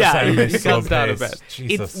tad. God, this Yeah, anime he is slow comes down a paced. bit.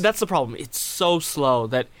 Jesus. That's the problem. It's so slow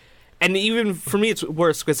that, and even for me, it's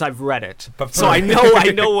worse because I've read it, But so for- I know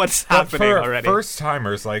what's But happening for already. first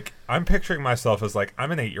timers, like, I'm picturing myself as like,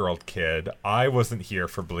 I'm an 8-year-old kid. I wasn't here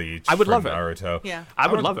for Bleach. I would for love it. Naruto. Yeah. I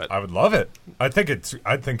would love it. I would love it. I think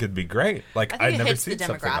it'd be great. Like, I think I'd it never hits the seen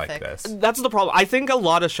something like demographic. this. That's the problem. I think a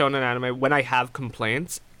lot of shonen anime, when I have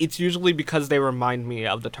complaints, it's usually because they remind me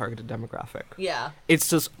of the targeted demographic. Yeah. It's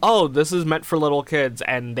just, oh, this is meant for little kids,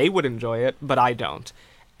 and they would enjoy it, but I don't.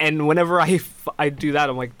 And whenever I do that,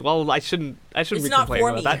 I'm like, well, I shouldn't be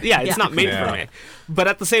complaining about that. Yeah, it's not made for me. But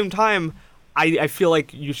at the same time, I feel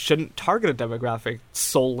like you shouldn't target a demographic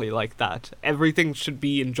solely like that. Everything should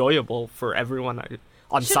be enjoyable for everyone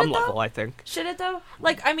on some level, I think. Should it, though?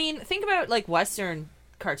 Like, I mean, think about, like, Western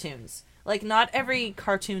cartoons. Like, not every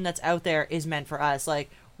cartoon that's out there is meant for us.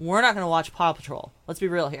 Like, we're not going to watch Paw Patrol. Let's be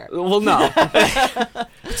real here. Well, no.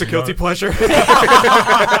 It's a guilty pleasure.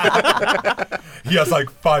 He has like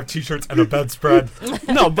 5 t-shirts and a bedspread.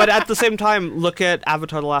 No, but at the same time, look at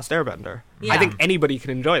Avatar: The Last Airbender. Yeah. I think anybody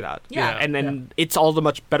can enjoy that. Yeah. And it's all the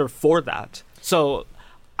much better for that. So,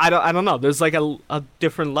 I don't know. There's like a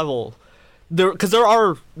different level. Because there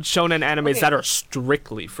are shonen animes that are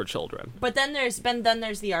strictly for children. But then there's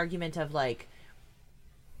the argument of, like,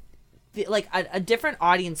 a different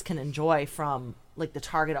audience can enjoy from, like, the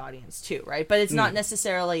target audience too, right? But it's not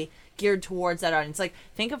necessarily geared towards that audience. Like,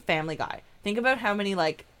 think of Family Guy. Think about how many,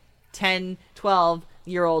 like, 10,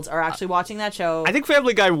 12-year-olds are actually watching that show. I think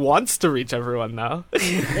Family Guy wants to reach everyone now.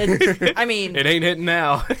 I mean, it ain't hitting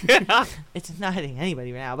now. it's not hitting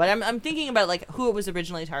anybody right now. But I'm thinking about, like, who it was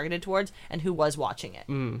originally targeted towards and who was watching it,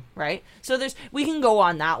 right? So we can go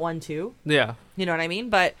on that one too. Yeah. You know what I mean?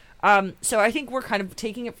 But so I think we're kind of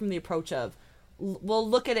taking it from the approach of we'll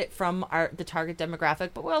look at it from the target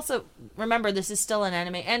demographic, but we also remember this is still an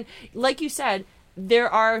anime, and like you said, there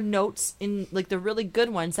are notes in, like, the really good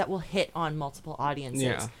ones that will hit on multiple audiences.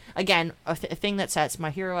 Yeah. Again, a thing that sets My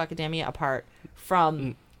Hero Academia apart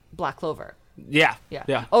from Black Clover. Yeah.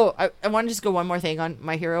 Oh, I want to just go one more thing on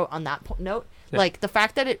My Hero on that note. Yeah. Like, the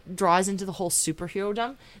fact that it draws into the whole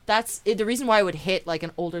superhero-dom, that's the reason why it would hit, like,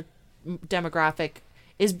 an older demographic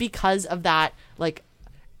is because of that, like,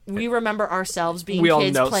 we remember ourselves being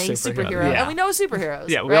kids playing superheroes, and we know superheroes.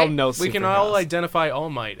 Yeah, we all know superheroes. We can all identify All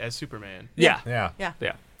Might as Superman. Yeah.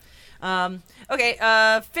 Okay,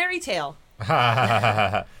 Fairy Tail. Okay,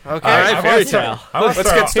 all right, Fairy Tail. Let's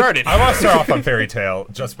get started. I want to start off on Fairy Tail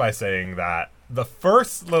just by saying that the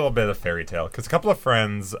first little bit of Fairy Tail, because a couple of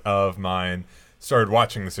friends of mine started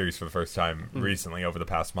watching the series for the first time recently over the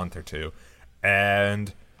past month or two,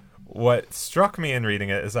 and what struck me in reading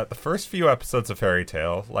it is that the first few episodes of Fairy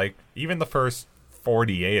Tail, like, even the first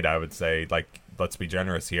 48, I would say, like, let's be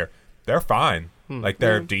generous here, they're fine. Like,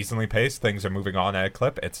 they're decently paced. Things are moving on at a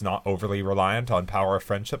clip. It's not overly reliant on power of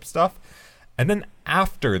friendship stuff. And then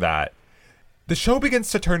after that, the show begins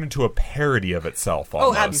to turn into a parody of itself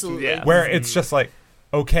almost. Oh, absolutely. Yeah. Where it's just like,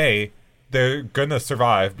 okay, they're gonna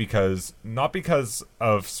survive not because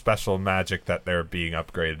of special magic that they're being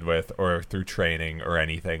upgraded with or through training or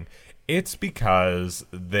anything. It's because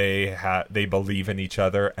they believe in each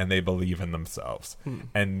other and they believe in themselves,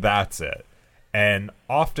 and that's it. And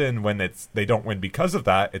often when they don't win because of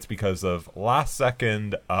that, it's because of last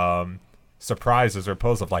second surprises or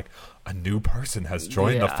pulls of, like, a new person has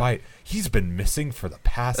joined the fight. He's been missing for the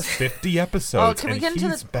past 50 episodes, and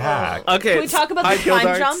he's back. Okay, can we talk about the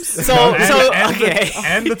time jumps?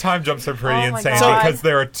 And the time jumps are pretty insane because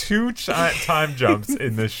there are 2 time jumps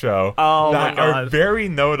in this show that are very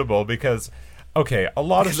notable because, okay, a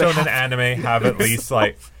lot of shonen anime have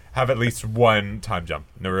at least one time jump.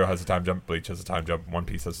 Naruto has a time jump, Bleach has a time jump, One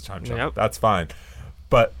Piece has a time jump. Yep. That's fine.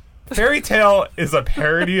 But Fairy Tail is a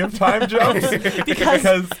parody of time jumps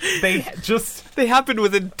because they happen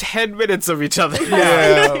within 10 minutes of each other.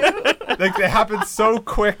 Yeah. Like, they happen so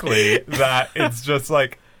quickly that it's just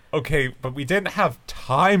like, okay, but we didn't have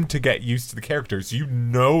time to get used to the characters. You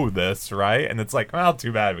know this, right? And it's like, well,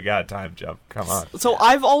 too bad we got a time jump. Come on. So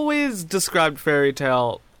I've always described Fairy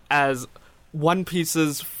Tail as One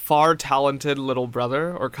Piece's far talented little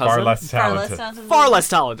brother or cousin. Far less talented. Far less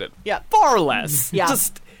talented. Yeah. Far less. Yeah.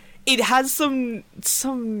 Just, it has some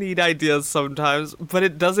neat ideas sometimes, but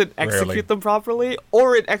it doesn't execute them properly,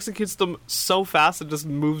 or it executes them so fast and just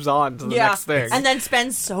moves on to the next thing. And then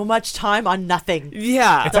spends so much time on nothing.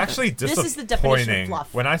 Yeah. It's actually disappointing. This is the definition of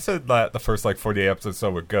fluff. When I said that the first, like, 48 episodes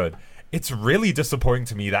were good, it's really disappointing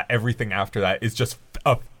to me that everything after that is just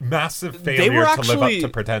a massive failure to live up to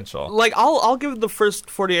potential. Like, I'll give the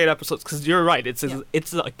first 48 episodes, because you're right,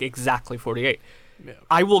 it's like exactly 48. Yeah.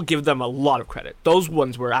 I will give them a lot of credit. Those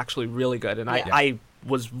ones were actually really good, and I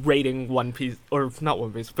was rating One Piece, or not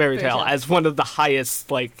One Piece, Fairy Tail as one of the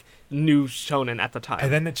highest, like, new shonen at the time.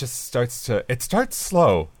 And then it just starts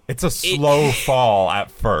slow. It's a slow fall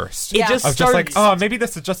at first. It just I was just like, oh, maybe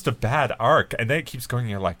this is just a bad arc, and then it keeps going,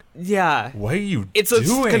 and you're like, yeah, what are you it's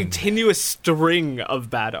doing? A continuous string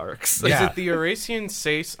of bad arcs. Is it the Eurasian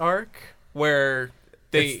Sace arc where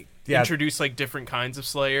they introduce, like, different kinds of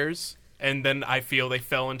slayers? And then I feel they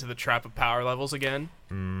fell into the trap of power levels again.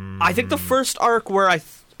 I think the first arc where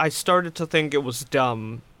I started to think it was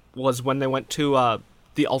dumb was when they went to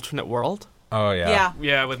the alternate world. Oh yeah.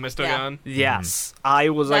 Yeah, with Mystogan. Yes, I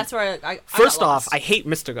was That's like. where I First got off, lost. I hate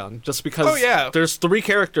Mystogan just because yeah. there's 3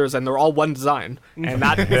 characters and they're all one design, and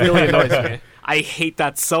that really annoys me. I hate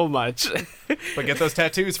that so much. But get those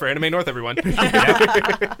tattoos for Anime North, everyone.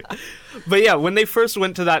 But yeah, when they first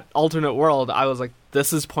went to that alternate world, I was like,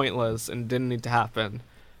 this is pointless and didn't need to happen.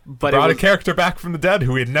 But Brought it was, a character back from the dead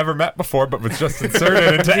who we had never met before, but was just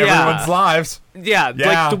inserted into Yeah. everyone's lives. yeah, Yeah.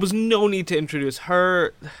 like there was no need to introduce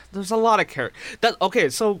her. There's a lot of characters. Okay,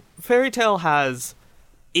 so Fairy Tail has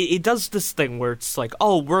it does this thing where it's like,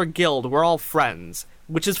 oh, we're a guild, we're all friends,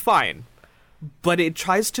 which is fine, but it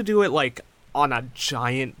tries to do it like on a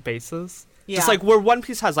giant basis. Just Yeah. like where One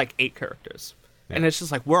Piece has like 8 characters. And it's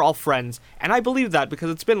just like, we're all friends. And I believe that because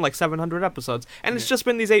it's been like 700 episodes. And it's just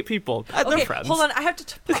been these 8 people. They're Okay, friends. hold on. I have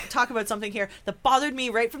to talk about something here that bothered me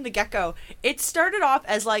right from the get-go. It started off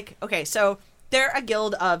as like, okay, so they're a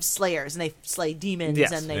guild of slayers, and they slay demons,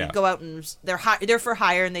 Yes. and they Yeah. go out and they're for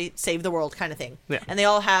hire, and they save the world kind of thing. Yeah. And they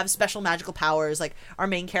all have special magical powers. Like, our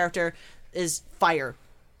main character is fire.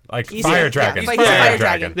 Like He's Fire a- Dragon. Yeah, he's a fire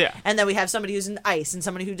dragon. Yeah. And then we have somebody who's in ice, and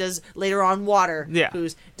somebody who does later on water. Yeah.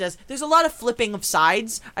 There's a lot of flipping of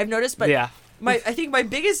sides I've noticed, but Yeah. I think my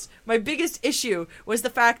biggest issue was the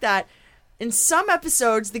fact that in some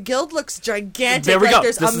episodes the guild looks gigantic. There we like go.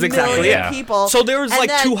 There's This a is exactly million it. people. So there was and like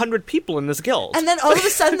then, 200 people in this guild. and then all of a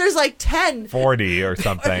sudden there's like 10. 40 or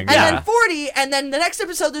something. And Yeah. then 40, and then the next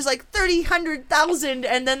episode there's like 30, 100,000,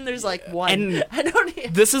 and then there's like 1. And I don't.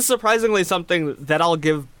 This is surprisingly something that I'll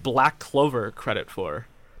give Black Clover credit for,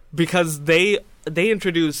 because they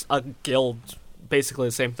introduce a guild, basically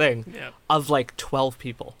the same thing, Yeah. of like 12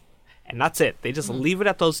 people, and that's it. They just leave it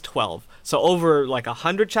at those 12. So over like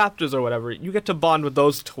 100 chapters or whatever, you get to bond with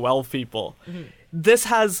those 12 people. This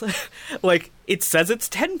has, like, it says it's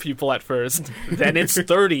 10 people at first, then it's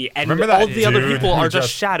 30, and Remember that all the other dude people who are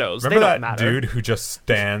just shadows. They Remember don't that matter. dude who just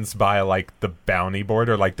stands by like the bounty board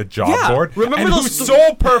or like the job Yeah, board, remember and those- whose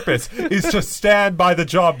sole purpose is to stand by the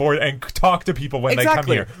job board and talk to people when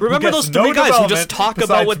Exactly. they come here. Who Remember gets those 3 guys who just development talk about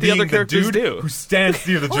besides what the other being characters dude do? Who stands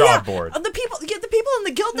near the Oh, job yeah. board? The people in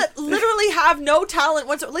the guild that literally have no talent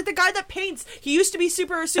whatsoever. Like the guy that paints, he used to be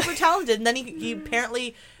super talented, and then he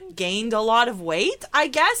apparently gained a lot of weight, I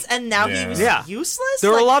guess, and now he was Yeah. useless.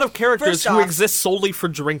 There are a Like, lot of characters first who off, exist solely for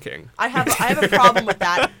drinking. I have a problem with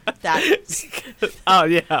that. Oh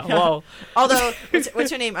yeah, well, Although,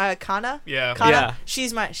 what's her name? Kana. Yeah. Kana. Yeah.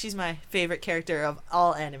 She's my favorite character of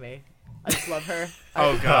all anime. I just love her.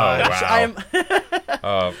 Oh, God. Oh, wow. I'm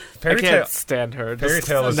I Fairy can't Tail. stand her. Fairy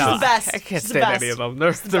Tail is no, the best. I can't She's the stand best. any of them.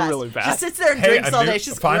 They're really She bad. sits there and Hey, drinks a all new day.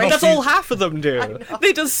 She's final great. That's season- all half of them do.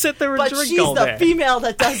 They just sit there and But drink she's all the day. female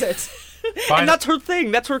that does it. And that's her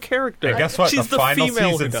thing. That's her character. And guess what? She's the final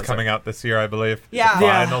female who season's does coming it. out this year, I believe. Yeah. The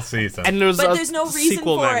Yeah. final season. And there's But a there's no reason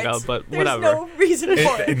sequel for manga, it. but There's whatever. no reason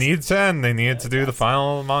for it it. needs to end. They needed to do the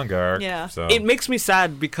final manga arc. Yeah. So. It makes me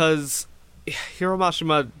sad because Hiro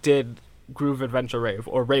Mashima did Groove Adventure Rave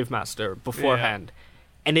or Rave Master beforehand,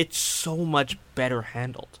 and it's so much better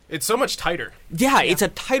handled. It's so much tighter. Yeah, it's a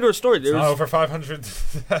tighter story. It's not There's, over 500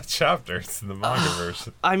 chapters in the manga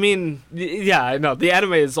version. I mean, yeah, I know the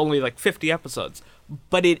anime is only like 50 episodes,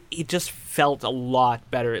 but it just felt a lot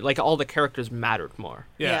better. Like all the characters mattered more.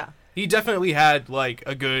 Yeah. He definitely had, like,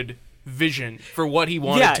 a good vision for what he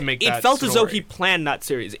wanted Yeah, to make it that felt as though story. he planned that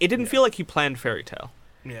series. It didn't feel like he planned Fairy Tail.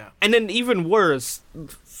 Yeah. And then even worse,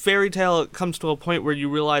 Fairy Tail comes to a point where you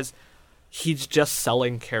realize he's just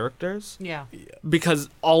selling characters Yeah. because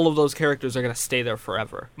all of those characters are going to stay there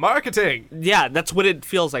forever. Marketing! Yeah, that's what it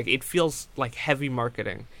feels like. It feels like heavy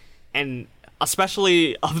marketing. And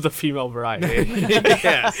especially of the female variety.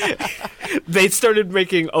 Yeah. They started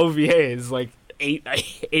making OVAs, like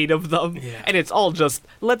eight of them. Yeah. And it's all just,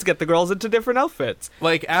 let's get the girls into different outfits.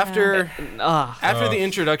 Like, after Ah, the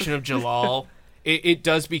introduction of Jalal, it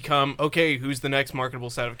does become, okay, who's the next marketable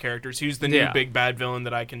set of characters? Who's the new Yeah. big bad villain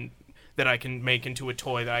that I can make into a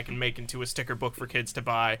toy, that I can make into a sticker book for kids to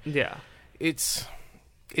buy? yeah.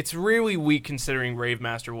 It's really weak considering Rave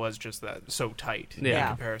Master was just that so tight in Yeah.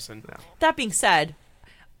 comparison. That being said,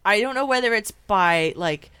 I don't know whether it's by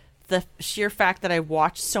like the sheer fact that I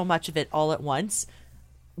watched so much of it all at once,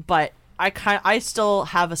 but I still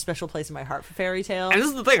have a special place in my heart for Fairy Tail. And this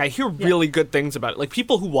is the thing, I hear really good things about it. Like,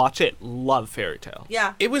 people who watch it love Fairy Tail.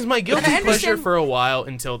 Yeah. It was my guilty I pleasure understand- for a while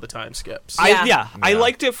until the time skips. Yeah. I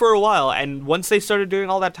liked it for a while, and once they started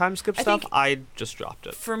doing all that time skip I stuff, think- I just dropped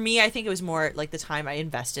it. For me, I think it was more like the time I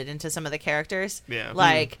invested into some of the characters. Yeah.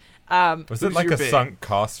 Like, Was it like a sunk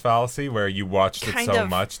cost fallacy where you watched it so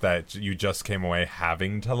much that you just came away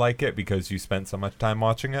having to like it because you spent so much time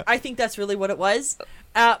watching it? I think that's really what it was.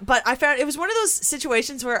 But I found it was one of those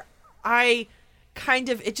situations where I kind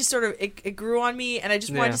of it just sort of it grew on me, and I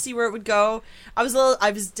just wanted to see where it would go. I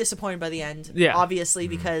was disappointed by the end, obviously,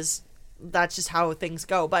 because that's just how things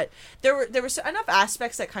go. But there were enough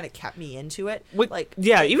aspects that kind of kept me into it.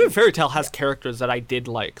 Even Fairy Tail has characters that I did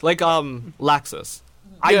like Laxus.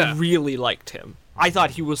 I really liked him. I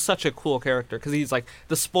thought he was such a cool character because he's like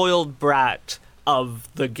the spoiled brat of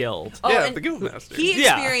the guild. The guild master. He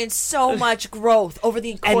experienced so much growth over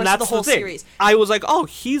the course of the whole series. I was like, oh,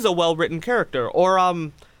 he's a well-written character. Or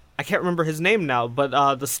I can't remember his name now,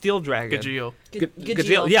 but the Steel Dragon. Gajeel.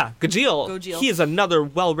 Gajeel. Yeah, Gajeel. He is another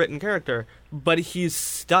well-written character, but he's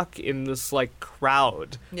stuck in this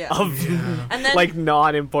crowd of and then,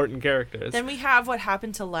 non-important characters. Then we have what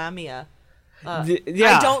happened to Lamia.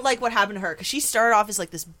 I don't like what happened to her because she started off as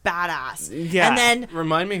this badass, and then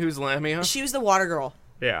remind me who's Lamia? She was the water girl.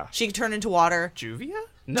 Yeah, she could turn into water. Juvia?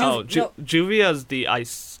 No, Juvia's the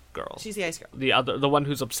ice girl. She's the ice girl. The one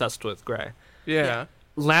who's obsessed with Gray. Yeah.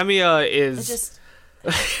 Lamia is.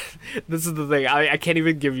 This is the thing. I can't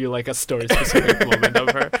even give you a story specific moment of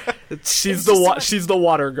her. She's the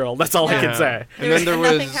water girl. That's all I can say. And then there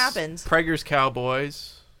was nothing happened. Prager's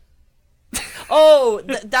Cowboys. Oh,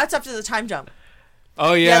 that's after the time jump.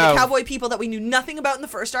 Oh yeah, the cowboy people that we knew nothing about in the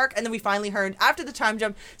first arc, and then we finally heard after the time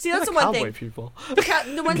jump. See, that's the one thing. Cowboy people.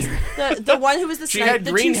 The one who was the she had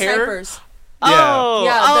green hair. Snipers.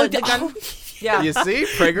 The gun. Yeah. You see,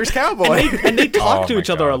 Prager's Cowboy, and they talked to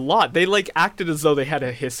each other a lot. They acted as though they had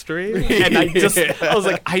a history, and I was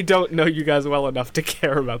like, I don't know you guys well enough to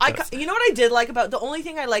care about this. You know what I did like about the only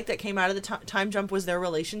thing I liked that came out of the time jump was their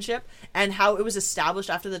relationship and how it was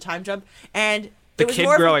established after the time jump, and the kid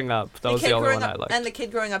growing up. That was the only one I liked, and the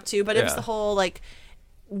kid growing up too. But it was the whole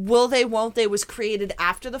will they, won't they was created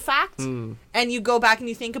after the fact, and you go back and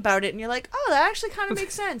you think about it, and you're like, oh, that actually kind of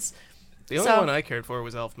makes sense. The only one I cared for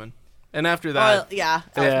was Elfman. And after that...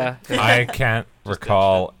 I can't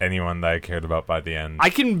recall anyone that I cared about by the end. I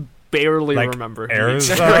can barely remember.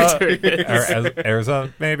 Erza,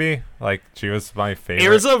 maybe? She was my favorite.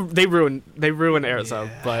 Erza, they ruined Erza,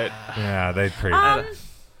 but... Yeah, they pretty...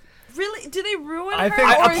 Really? Did they ruin her? A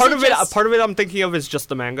part of it I'm thinking of is just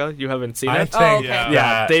the manga. You haven't seen it? I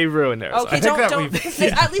think, they ruined Erza. Okay, don't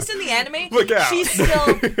at least in the anime,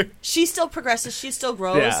 she still progresses, she still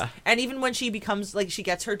grows, and even when she becomes she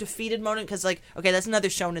gets her defeated moment, because that's another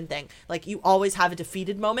shonen thing. You always have a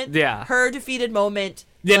defeated moment. Yeah. Her defeated moment.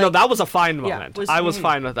 That was a fine moment. I was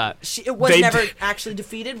fine with that. It was never actually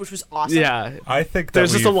defeated, which was awesome. Yeah. I think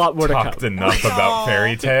there's just a lot more to come. Talked enough about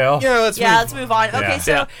Fairy Tail. Let's move on. Okay,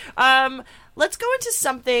 so let's go into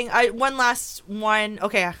something. One last one.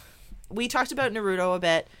 Okay, we talked about Naruto a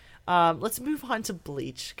bit. Let's move on to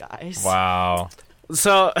Bleach, guys. Wow.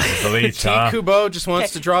 So Bleach, Kubo just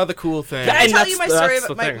wants to draw the cool thing. Can I tell you my story?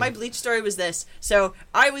 My Bleach story was this. So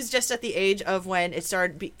I was just at the age of when it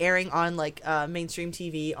started airing on mainstream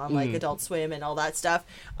TV on Adult Swim and all that stuff,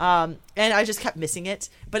 and I just kept missing it.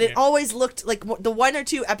 But it always looked the one or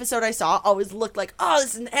two episode I saw always looked like, oh,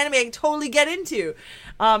 this is an anime I can totally get into.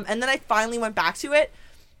 And then I finally went back to it,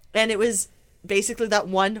 and it was basically that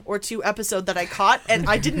one or two episode that I caught, and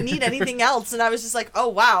I didn't need anything else, and I was just like, oh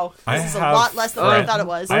wow, this is a lot less than what I thought it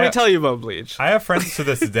was. Let me tell you about Bleach. I have friends to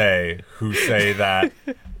this day who say that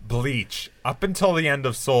Bleach, up until the end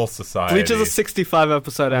of Soul Society, Bleach is a 65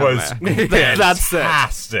 episode anime. That's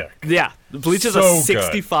fantastic. Yeah, Bleach is a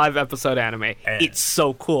 65 episode anime. It's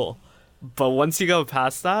so cool. But once you go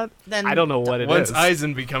past that, then I don't know what it is. Once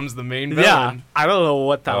Aizen becomes the main villain. Yeah, I don't know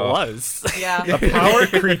what that was. Yeah. The power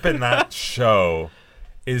creep in that show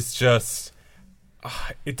is just...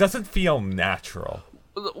 it doesn't feel natural.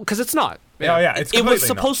 Because it's not. Yeah, it was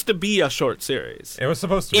supposed to be a short series. It was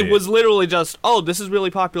supposed to be. It was literally just, this is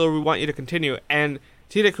really popular, we want you to continue. And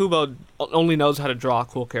Tite Kubo only knows how to draw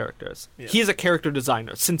cool characters. Yeah. He is a character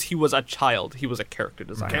designer. Since he was a child, he was a character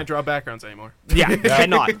designer. Can't draw backgrounds anymore. Yeah,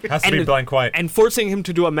 cannot. Has to be blank white. And forcing him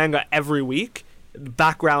to do a manga every week,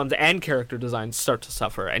 background and character design start to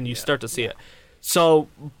suffer, and you start to see it. So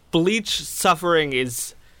Bleach suffering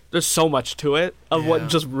is... There's so much to it of what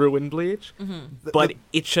just ruined Bleach, but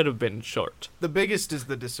it should have been short. The biggest is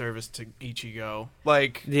the disservice to Ichigo.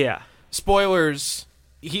 Spoilers...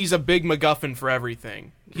 He's a big MacGuffin for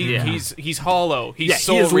everything. He's Hollow. He's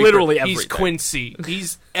Soul he is Reaper. Literally everything. He's Quincy.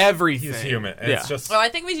 He's everything. He's human. It's just... Well, I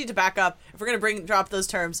think we need to back up. If we're going to drop those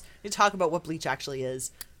terms, we need to talk about what Bleach actually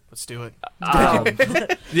is. Let's do it.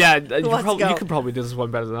 Yeah, Let's go. you could probably do this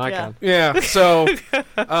one better than I can. Yeah, so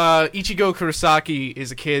Ichigo Kurosaki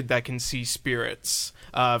is a kid that can see spirits.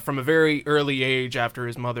 From a very early age after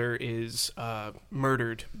his mother is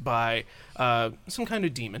murdered by some kind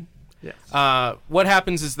of demon. Yes. What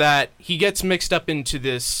happens is that he gets mixed up into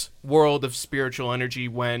this world of spiritual energy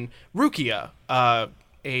when Rukia,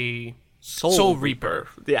 a Soul Reaper,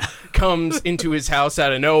 Yeah. comes into his house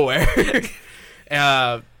out of nowhere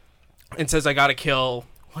and says, I gotta kill...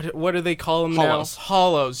 What do they call them Hollows. now?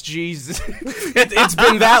 Hollows. Jeez. It's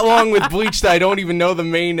been that long with Bleach that I don't even know the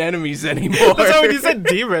main enemies anymore. So when you said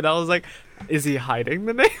demon, I was like, is he hiding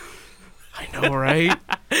the name? I know, right?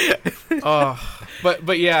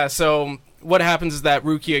 But yeah, so what happens is that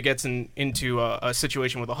Rukia gets into a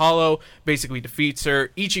situation with a Hollow, basically defeats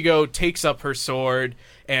her. Ichigo takes up her sword,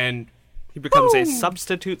 and... He becomes a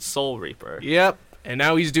substitute Soul Reaper. Yep. And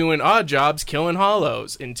now he's doing odd jobs killing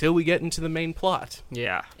Hollows until we get into the main plot.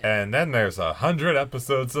 Yeah. And then there's 100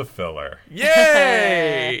 episodes of filler.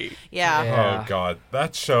 Yay! Yeah. Oh god,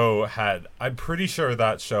 that show had... I'm pretty sure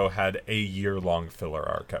that show had a year-long filler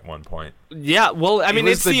arc at one point. Yeah, well, I mean,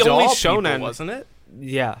 It it's was the only doll people, shonen... wasn't it?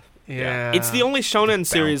 Yeah. Yeah. It's the only shonen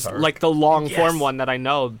series, arc. like the long-form Yes. one that I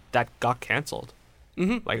know, that got canceled.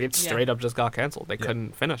 Mhm. Like, it Yeah. straight up just got canceled. They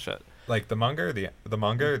couldn't finish it. Like the manga or the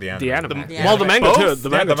manga or the anime? The anime. The Well, the manga Both? too. The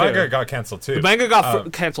Yeah, manga, the manga too. got canceled too. The manga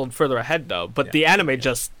got canceled further ahead, though. But Yeah. the anime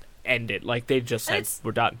just ended. Like, they just said, It's-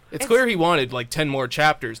 we're done. It's clear he wanted like 10 more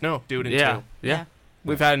chapters. No, do it in Yeah. 2. Yeah.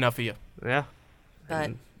 We've had enough of you. Yeah.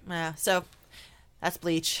 But yeah, so that's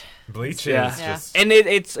Bleach. Bleach Yeah. is Yeah. just... And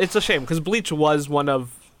it's a shame, because Bleach was one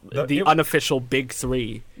of the it- unofficial big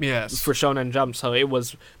three Yes. for Shonen Jump. So it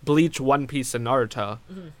was Bleach, One Piece, and Naruto.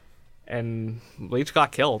 And Bleach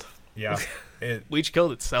got killed. Yeah. It, Bleach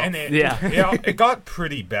killed itself. and it, Yeah. it got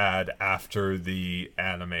pretty bad after the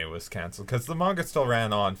anime was canceled, because the manga still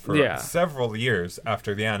ran on for Yeah. several years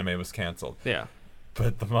after the anime was canceled. Yeah.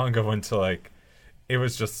 But the manga went to like... It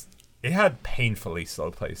was just... It had painfully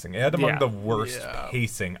slow pacing. It had among Yeah. the worst Yeah.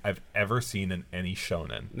 pacing I've ever seen in any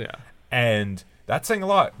shonen. Yeah. And that's saying a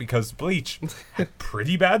lot, because Bleach had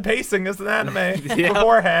pretty bad pacing as an anime Yeah.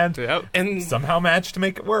 beforehand. Yep. And Somehow managed to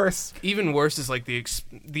make it worse. even worse is like the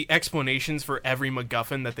explanations for every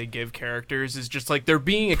MacGuffin that they give characters is just like they're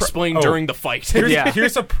being explained oh. during the fight. Yeah.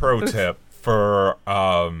 Here's a pro tip for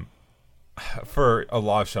a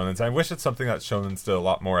lot of shonens. I wish it's something that shonens did a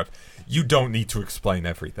lot more of. You don't need to explain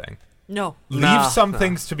everything. No. Leave some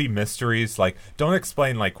things to be mysteries. Like, don't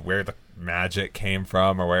explain like where the magic came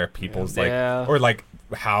from, or where people's Yeah. like, or like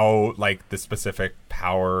how like the specific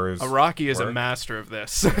powers. Araki is a work. master of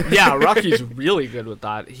this. Yeah, Rocky's really good with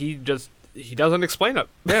that. He doesn't explain it.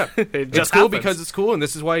 Yeah. It just It's cool happens. because it's cool, and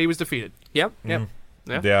this is why he was defeated. Yep. Yep.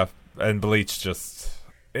 Yeah. Yeah, and Bleach just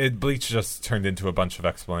turned into a bunch of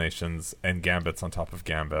explanations and gambits on top of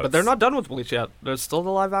gambits. But they're not done with Bleach yet. There's still the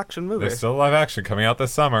live action movie. There's still live action coming out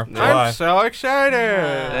this summer. July. I'm so excited.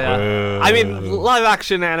 Yeah. Boo. I mean, live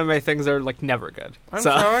action anime things are like never good. I'm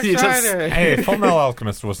so you just- excited. Hey, Fullmetal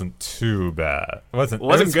Alchemist wasn't too bad. It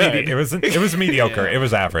wasn't good. It was mediocre. Yeah. It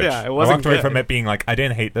was average. Yeah, it I wasn't walked away good. from it being like, I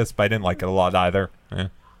didn't hate this, but I didn't like it a lot either. Eh.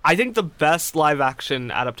 I think the best live action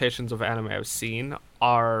adaptations of anime I've seen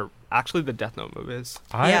are actually the Death Note movies.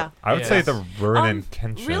 Yeah. I would Yes. say the Rurouni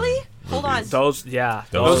Kenshin. Really? Hold on. movies. Those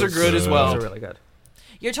Those are good as well. Those are really good.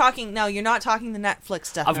 You're talking no. You're not talking the Netflix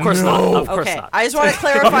stuff. Of course not. Of course Okay, not. I just want to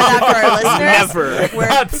clarify that for our listeners. Never. We're-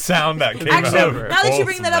 That sound that came Actually, out. now that you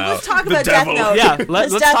bring that up, let's talk The about Death devil. Note. Yeah,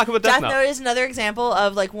 Because let's talk about Death Note. Note is another example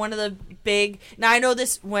of like one of the big. Now I know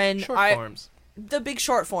this when Short I forms. the big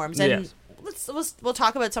short forms, and Yes. we'll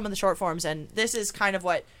talk about some of the short forms, and this is kind of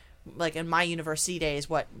what. Like in my university days,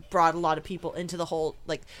 what brought a lot of people into the whole,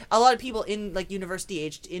 like a lot of people in like university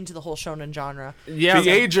aged into the whole shonen genre. Yeah.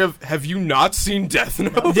 The age of have you not seen Death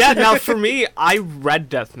Note? Yeah, now for me, I read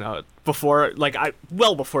Death Note before,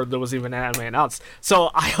 well before there was even an anime announced.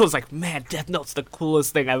 So I was like, man, Death Note's the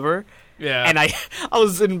coolest thing ever. Yeah. And I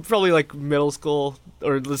was in probably like middle school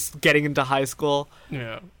or just getting into high school.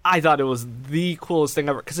 Yeah. I thought it was the coolest thing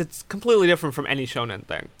ever because it's completely different from any shonen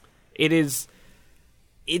thing. It is.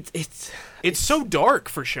 It's so dark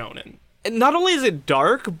for shonen. Not only is it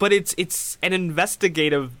dark, but it's an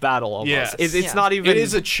investigative battle almost. Yes. It's Yeah. not even. It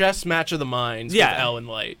is a chess match of the minds Yeah. with L and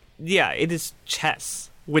Light. Yeah, it is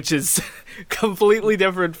chess, which is completely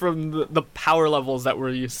different from the power levels that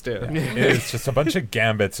we're used to. It's just a bunch of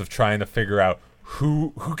gambits of trying to figure out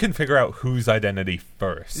who can figure out whose identity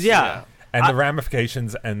first. Yeah. And the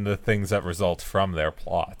ramifications and the things that result from their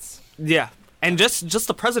plots. Yeah. And just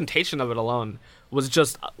the presentation of it alone was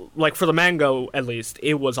just, like, for the manga, at least,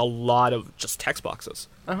 it was a lot of just text boxes.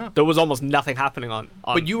 There was almost nothing happening on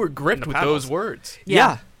But you were gripped with those words.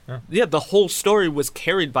 Yeah. The whole story was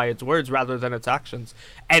carried by its words rather than its actions.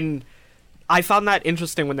 And I found that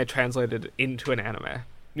interesting when they translated it into an anime.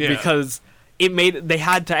 Yeah. Because they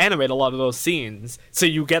had to animate a lot of those scenes. So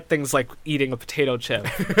you get things like eating a potato chip.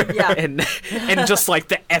 Yeah. and just like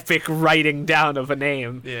the epic writing down of a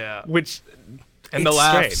name. Yeah. Which... And the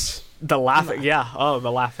laughs. The laughing, yeah. Oh,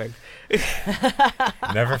 the laughing.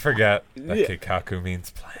 Never forget that Kikaku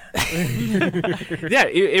means plan. Yeah,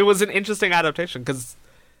 it was an interesting adaptation because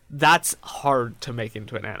that's hard to make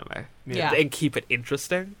into an anime. Yeah. And keep it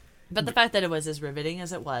interesting. But the fact that it was as riveting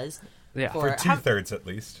as it was. Yeah. For 2/3 at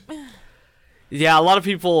least. Yeah, a lot of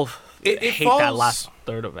people It hate falls- that last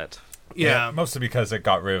third of it. Yeah. Mostly because it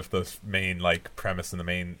got rid of the main premise and the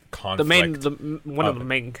main conflict. One of the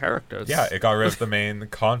main characters. Yeah, it got rid of the main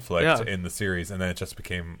conflict Yeah. in the series, and then it just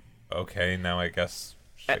became okay. Now I guess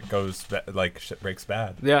shit shit breaks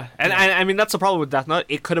bad. Yeah, and I mean that's the problem with Death Note.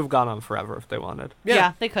 It could have gone on forever if they wanted.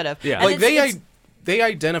 Yeah, they could have. Yeah. And Like it's- they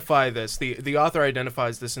identify this. The author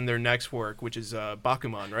identifies this in their next work, which is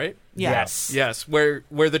Bakuman, right? Yeah. Yes. Where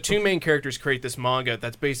the two main characters create this manga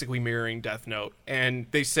that's basically mirroring Death Note, and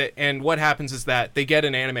they say, and what happens is that they get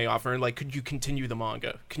an anime offer, and like, could you continue the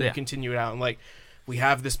manga? Can you continue it out? And like, we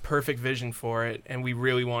have this perfect vision for it, and we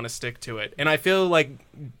really want to stick to it. And I feel like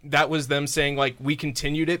that was them saying like, we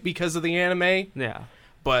continued it because of the anime. Yeah.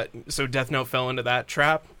 But so Death Note fell into that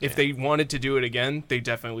trap. If they wanted to do it again, they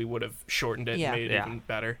definitely would have shortened it and made it even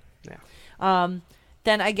better. Yeah.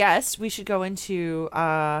 Then I guess we should go into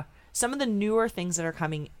some of the newer things that are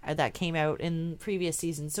coming that came out in previous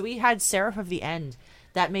seasons. So we had Seraph of the End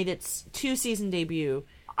that made its 2-season debut.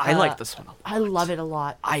 I like this one a lot. I love it a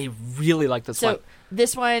lot. I really like this one. So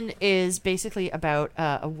this one is basically about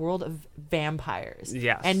a world of vampires,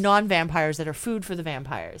 Yes. and non-vampires that are food for the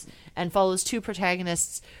vampires, and follows two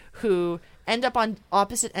protagonists who end up on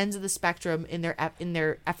opposite ends of the spectrum in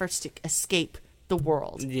their efforts to escape the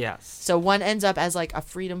world. Yes. So one ends up as like a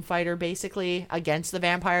freedom fighter basically against the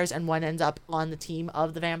vampires, and one ends up on the team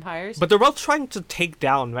of the vampires. But they're both trying to take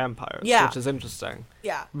down vampires, Yeah. which is interesting.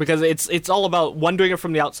 yeah. Because it's all about one doing it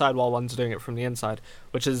from the outside while one's doing it from the inside,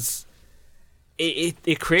 which is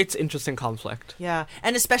it creates interesting conflict. Yeah,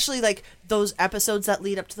 and especially like those episodes that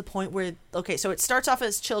lead up to the point where, okay, so it starts off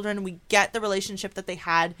as children. We get the relationship that they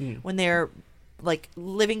had when they're like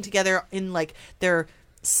living together in like their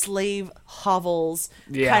slave hovels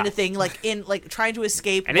kind of thing, like in like trying to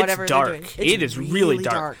escape And whatever it's dark. they're doing. It's It is really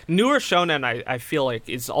dark. Newer shonen, I feel like,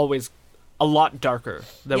 is always a lot darker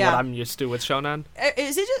than what I'm used to with shonen.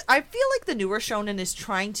 Is it just? I feel like the newer shonen is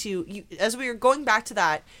trying to, as we are going back to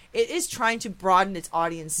that, it is trying to broaden its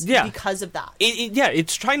audience because of that.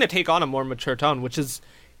 It's trying to take on a more mature tone, which is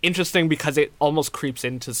interesting because it almost creeps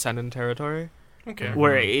into seinen territory. Okay.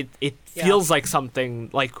 Where it feels like something,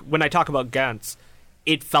 like when I talk about Gantz,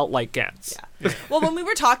 it felt like Gantz. Yeah. Well, when we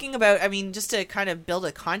were talking about, I mean, just to kind of build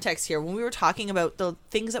a context here, when we were talking about the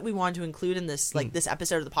things that we wanted to include in this, like this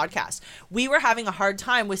episode of the podcast, we were having a hard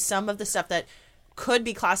time with some of the stuff that could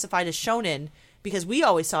be classified as shonen, because we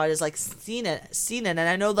always saw it as like seinen, and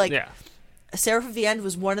I know like Seraph of the End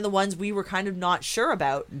was one of the ones we were kind of not sure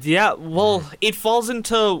about. Yeah, well, it falls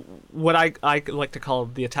into what I like to call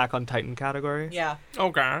the Attack on Titan category. Yeah.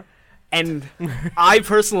 Okay. And I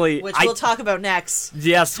personally... Which we'll talk about next.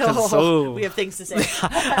 Yes, because... we have things to say.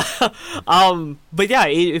 But yeah,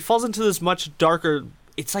 it falls into this much darker...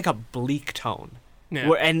 It's like a bleak tone.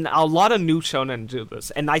 Yeah. And a lot of new shonen do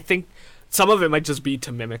this. And I think some of it might just be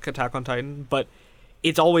to mimic Attack on Titan, but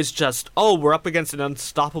it's always just, oh, we're up against an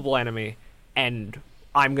unstoppable enemy, and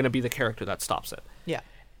I'm going to be the character that stops it. Yeah.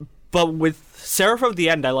 But with Seraph of the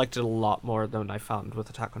End, I liked it a lot more than I found with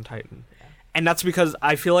Attack on Titan. And that's because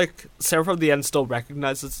I feel like Seraph of the End still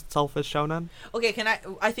recognizes itself as shonen. Okay,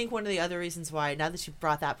 I think one of the other reasons why, now that you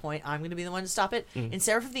brought that point, I'm going to be the one to stop it. In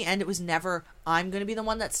Seraph of the End, it was never, I'm going to be the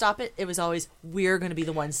one that stop it. It was always, we're going to be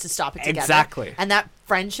the ones to stop it together. Exactly. And that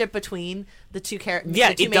friendship between the two characters. Yeah,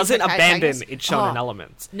 it doesn't abandon its shonen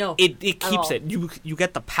elements. No, it keeps it. You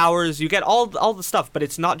get the powers, you get all the stuff, but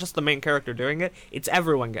it's not just the main character doing it. It's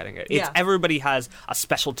everyone getting it. It's everybody has a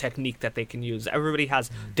special technique that they can use. Everybody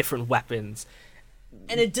has different weapons.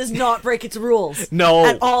 And it does not break its rules. No.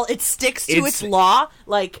 At all. It sticks to its law,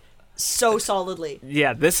 like, so solidly.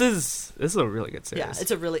 Yeah, this is a really good series. Yeah,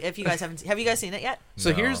 it's a really, if you guys have you guys seen it yet?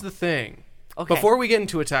 So here's the thing. Okay. Before we get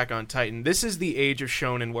into Attack on Titan, this is the age of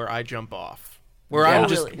shonen where I jump off. Where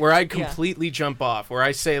Really? where I completely jump off. Where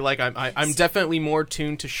I say like I'm definitely more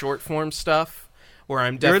tuned to short form stuff. where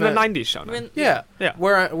I'm You're in definitely... the 90s shonen. Yeah.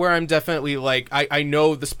 Where I'm definitely like, I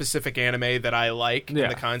know the specific anime that I like and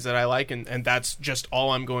the kinds that I like, and that's just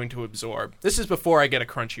all I'm going to absorb. This is before I get a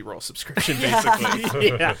Crunchyroll subscription, basically.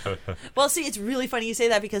 Yeah. Well, see, it's really funny you say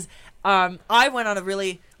that because I went on a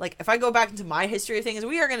really, like, if I go back into my history of things,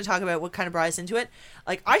 we are going to talk about what kind of brought us into it.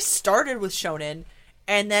 Like, I started with shonen,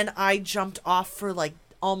 and then I jumped off for, like,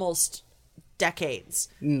 almost decades.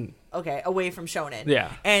 Okay, away from shonen.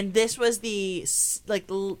 Yeah. And this was the, like,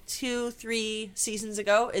 2-3 seasons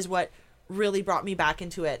ago is what really brought me back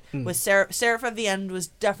into it. Was Seraph of the End was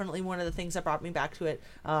definitely one of the things that brought me back to it.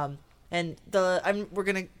 And we're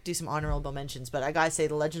gonna do some honorable mentions, but I gotta say,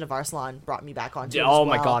 The Legend of Arslan brought me back onto it as well.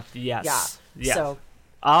 My god, yes. Yeah. So,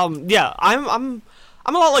 I'm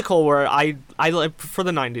a lot like Cole, where I prefer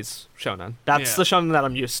the 90s shonen. That's the shonen that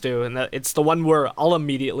I'm used to, and it's the one where I'll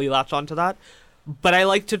immediately latch onto that. But I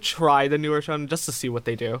like to try the newer shonen just to see what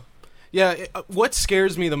they do. Yeah, what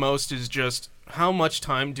scares me the most is just how much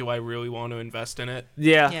time do I really want to invest in it?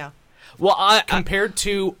 yeah. Well, compared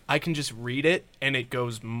to I can just read it and it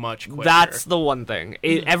goes much quicker. That's the one thing.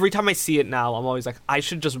 Every time I see it now, I'm always like, I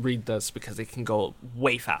should just read this because it can go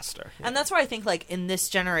way faster. And that's why I think, like, in this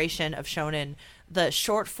generation of shonen, the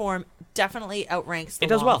short form definitely outranks the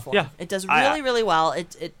long form. Yeah. It does really, really well.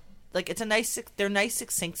 They're nice,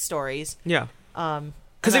 succinct stories. Yeah.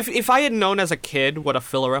 Because if I had known as a kid what a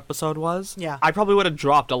filler episode was, I probably would have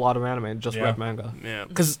dropped a lot of anime and just read manga. Yeah.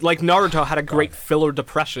 Because, like, Naruto had a great filler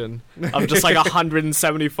depression of just, like,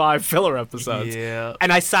 175 filler episodes. Yeah.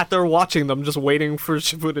 And I sat there watching them, just waiting for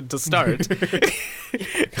Shippuden to start.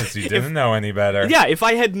 Because you didn't know any better. Yeah, if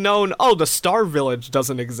I had known, the Star Village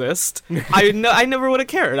doesn't exist, I never would have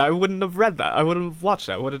cared. I wouldn't have read that. I wouldn't have watched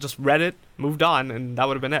that. I would have just read it, moved on, and that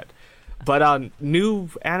would have been it. But new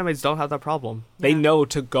animes don't have that problem. They know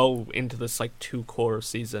to go into this, like, 2-core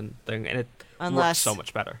season thing, and it works so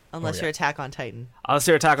much better. Unless you're Attack on Titan. Unless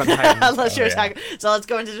you're Attack on Titan. Unless you're Attack. So let's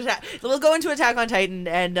go into Attack. We'll go into Attack on Titan,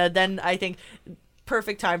 and then I think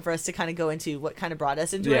perfect time for us to kind of go into what kind of brought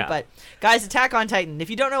us into it. But guys, Attack on Titan. If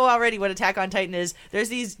you don't know already what Attack on Titan is, there's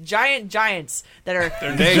these giants that are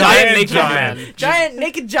giant naked men. Giant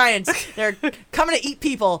naked giants. They're coming to eat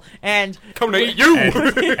people and coming to eat you.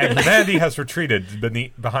 And humanity has retreated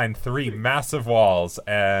behind 3 massive walls,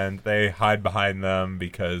 and they hide behind them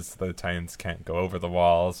because the Titans can't go over the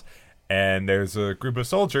walls. And there's a group of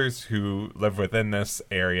soldiers who live within this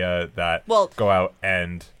area that go out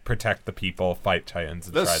and protect the people, fight Titans,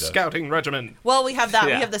 and the scouting regiment. Well, we have that.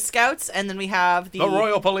 We have the scouts, and then we have the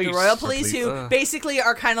royal police. The royal police, who basically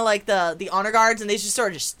are kind of like the honor guards, and they just sort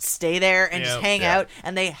of just stay there and just hang out,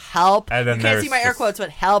 and they help. And then you can't see my air quotes, but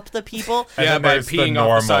help the people. By peeing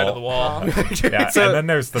off the side of the wall. And then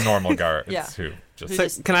there's the normal guards who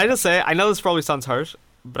just... Can I just say, I know this probably sounds harsh,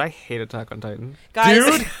 but I hate Attack on Titan. Guys,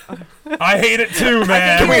 dude, I hate it too,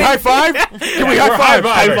 man. Can we high five? Can we high five?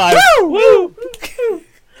 High five. Woo!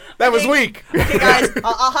 That was weak. Okay, guys,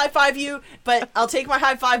 I'll high five you, but I'll take my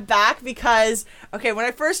high five back because, when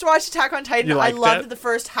I first watched Attack on Titan, I loved the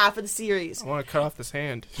first half of the series. I want to cut off this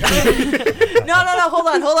hand. No,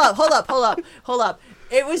 hold up.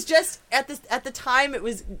 It was just, at the time, it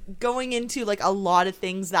was going into, like, a lot of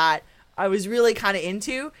things that I was really kind of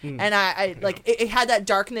into, and I like it had that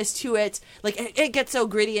darkness to it. Like it gets so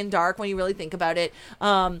gritty and dark when you really think about it.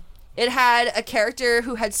 It had a character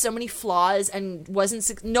who had so many flaws and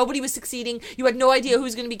nobody was succeeding. You had no idea who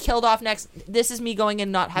was going to be killed off next. This is me going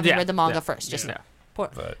and not having read the manga first, just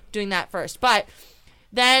doing that first. But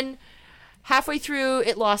then halfway through,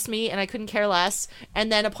 it lost me, and I couldn't care less.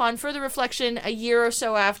 And then upon further reflection, a year or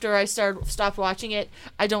so after I stopped watching it,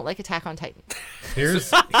 I don't like Attack on Titan.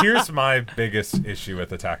 Here's my biggest issue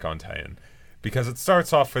with Attack on Titan. Because it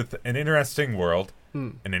starts off with an interesting world,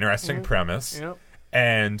 an interesting premise,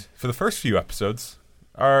 and for the first few episodes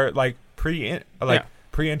are, like, pretty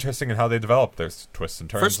interesting in how they develop. There's twists and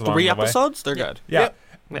turns first along 3 the way. episodes, they're good. Yeah.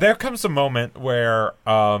 There comes a moment where...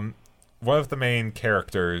 one of the main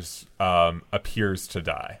characters appears to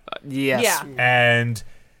die. Yes. Yeah. And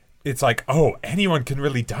it's like, anyone can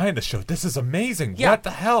really die in the show. This is amazing. Yeah. What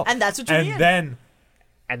the hell? And that's what you mean.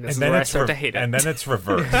 And this is where I start to hate it. And then it's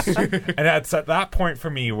reversed. And it's at that point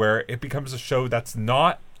for me where it becomes a show that's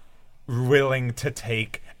not willing to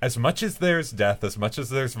take, as much as there's death, as much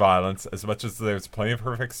as there's violence, as much as there's plenty of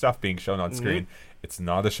perfect stuff being shown on screen, it's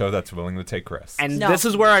not a show that's willing to take risks. And this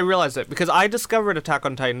is where I realized it, because I discovered Attack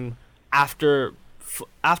on Titan after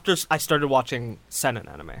I started watching Seinen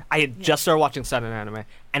anime. I had just started watching Seinen anime,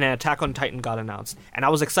 and then Attack on Titan got announced, and I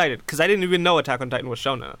was excited because I didn't even know Attack on Titan was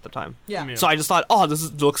shonen at the time. Yeah. So I just thought,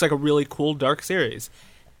 looks like a really cool dark series,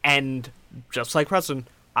 and just like Preston,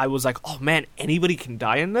 I was like, oh man, anybody can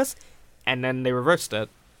die in this, and then they reversed it,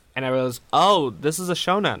 and I realized, oh, this is a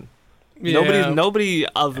shonen. Yeah. Nobody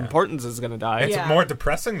of importance is gonna die. It's more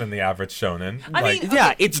depressing than the average shonen. I mean,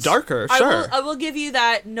 yeah, it's darker. Sure. I will give you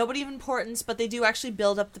that. Nobody of importance, but they do actually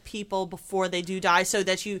build up the people before they do die, so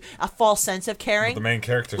that a false sense of caring. The main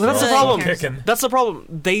characters. Well, that's are the all problem. Kicking. That's the problem.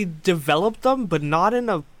 They developed them, but not in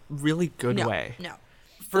a really good way. No.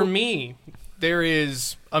 For me, there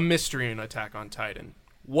is a mystery in Attack on Titan.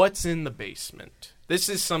 What's in the basement? This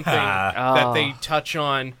is something that they touch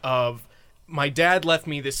on of, my dad left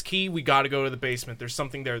me this key, we gotta go to the basement, there's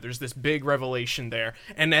something there, there's this big revelation there.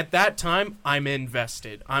 And at that time, I'm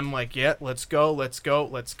invested. I'm like, yeah, let's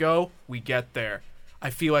go. We get there. I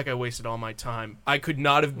feel like I wasted all my time. I could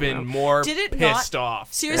not have been more pissed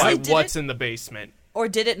off by what's in the basement. Or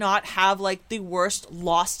did it not have like the worst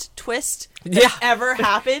lost twist that ever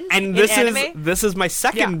happened and in anime? This is my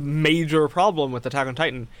second major problem with Attack on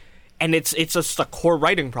Titan, and it's just a core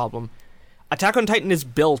writing problem. Attack on Titan is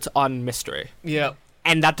built on mystery. Yeah.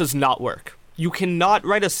 And that does not work. You cannot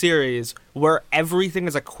write a series where everything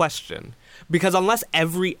is a question, because unless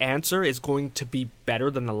every answer is going to be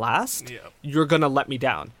better than the last, you're going to let me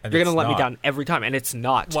down. And you're going to let me down every time, and it's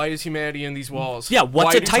not. Why is humanity in these walls? Yeah, what's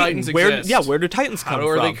Why a do Titan? Titans Where exist? do Titans come How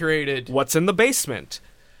from? are they created? What's in the basement?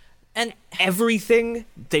 And everything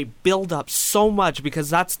they build up so much, because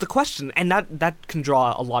that's the question, and that can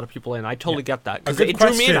draw a lot of people in. I totally get that, because it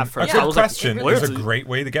drew me in at first. A I good was question like, is a great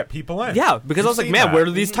way to get people in. Yeah, because I was like, man, that. where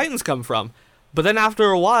do these Titans come from? But then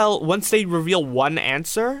after a while, once they reveal one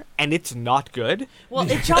answer and it's not good, well,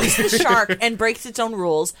 it jumps the shark and breaks its own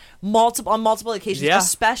rules on multiple occasions,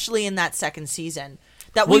 especially in that second season.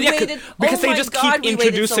 That we waited because they just keep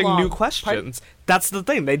introducing so new questions. Pardon? That's the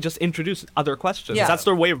thing; they just introduce other questions. Yeah. That's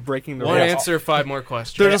their way of breaking the One rules. answer, 5 more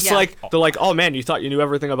questions. They're just they're like, oh man, you thought you knew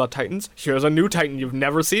everything about Titans? Here's a new Titan you've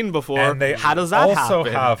never seen before. And they How does that also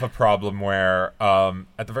happen? have a problem where,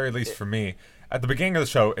 at the very least for me, at the beginning of the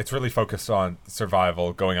show, it's really focused on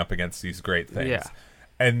survival, going up against these great things. Yeah.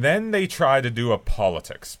 And then they try to do a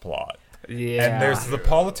politics plot. Yeah. And there's the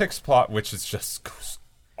politics plot, which is just goes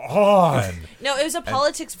on. No, it was a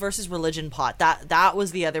politics versus religion plot. That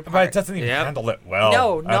was the other part. But it doesn't even handle it well.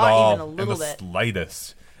 No, at not all, even a little in the bit.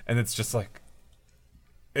 slightest. And it's just like,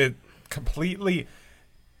 it completely...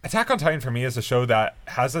 Attack on Titan for me is a show that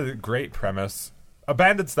has a great premise,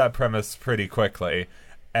 abandons that premise pretty quickly,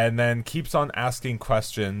 and then keeps on asking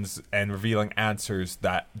questions and revealing answers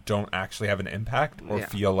that don't actually have an impact or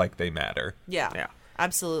feel like they matter. Yeah,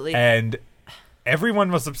 absolutely. And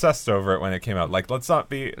everyone was obsessed over it when it came out. Like, let's not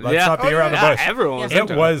be around the bush. Everyone was it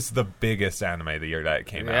was the biggest anime the year that it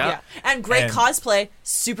came out. Yeah, and great cosplay.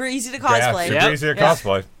 Super easy to cosplay. Yeah, super easy to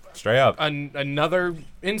cosplay. Straight up. Another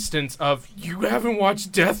instance of, you haven't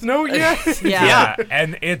watched Death Note yet? Yeah,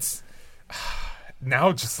 and it's...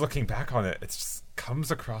 Now, just looking back on it, it just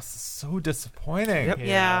comes across as so disappointing. Yep.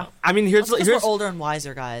 Yeah. I mean, here's we're older and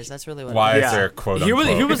wiser guys. That's really what Why it is. is there quote Here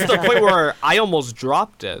unquote? was the point where I almost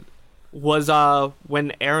dropped it. Was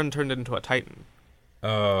when Eren turned into a Titan.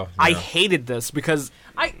 Oh, I hated this because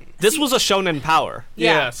this was a shonen power.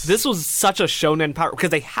 Yes. This was such a shonen power because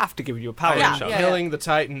they have to give you a power in shonen. Killing the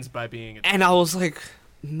Titans by being a Titan. And I was like,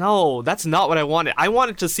 no, that's not what I wanted. I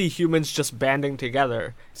wanted to see humans just banding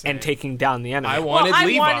together and taking down the enemy. I wanted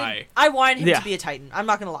Levi. I wanted him to be a Titan. I'm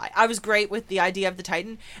not going to lie. I was great with the idea of the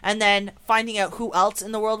Titan. And then finding out who else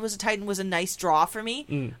in the world was a Titan was a nice draw for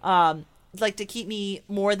me. Like, to keep me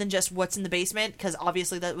more than just what's in the basement, because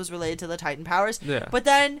obviously that was related to the Titan powers. Yeah. But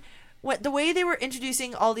then... the way they were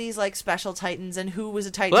introducing all these like special Titans and who was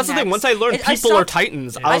a Titan. Well, that's the thing. Once I learned people are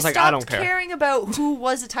Titans, I was like, I don't care. I stopped caring about who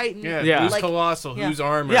was a Titan. Who's colossal, who's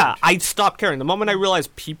armored. Yeah, I stopped caring. The moment I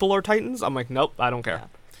realized people are Titans, I'm like, nope, I don't care. Yeah.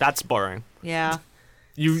 That's boring. Yeah.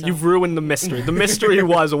 You've ruined the mystery. The mystery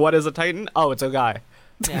was, what is a Titan? Oh, it's a guy.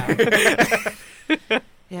 Yeah.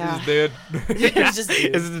 Yeah. He's dead. It's just a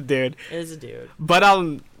dude. It's a dude. It is a dude.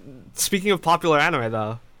 But speaking of popular anime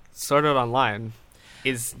though, Sword Art Online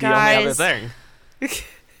is the only other thing.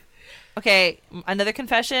 Okay, another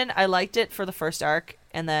confession. I liked it for the first arc,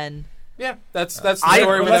 and then Yeah, that's the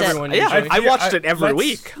story with everyone. Yeah, I watched it every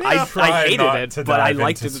week. I hated it, but I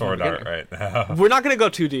liked it. Sword Art right now. We're not going to go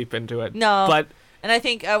too deep into it. No, but and I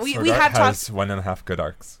think we Sword have Art has talked. 1.5 good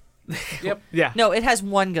arcs. Yep. Yeah. No, it has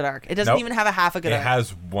one good arc. It doesn't even have a half a good arc. It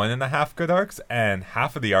has 1.5 good arcs, and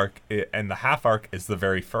half of the arc, and the half arc is the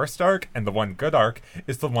very first arc, and the one good arc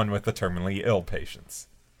is the one with the terminally ill patients.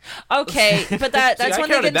 Okay, but that's See, I when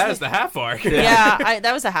they counted get that into as the half arc. yeah,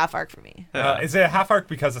 that was a half arc for me. Is it a half arc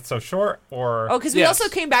because it's so short, or Oh, because we Yes. also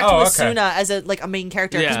came back to Asuna as a main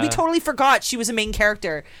character because we totally forgot she was a main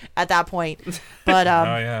character at that point. But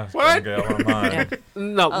oh yeah, What? yeah.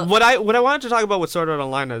 No, what I wanted to talk about with Sword Art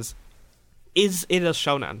Online is it a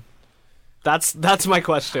shonen? That's my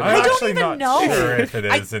question. I'm don't actually even not know. sure if it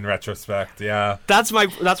is in retrospect. Yeah, That's my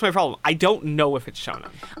problem. I don't know if it's shonen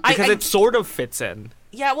because I- it sort of fits in.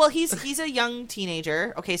 Yeah, well, he's a young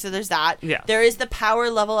teenager. Okay, so there's that. Yeah. There is the power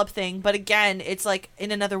level up thing, but again, it's like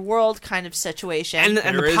in another world kind of situation. And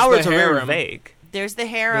There the is powers the are very harem. vague. there's the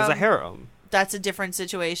harem. There's a harem. That's a different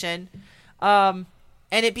situation. And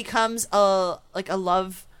it becomes a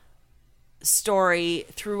love story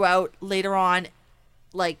throughout later on,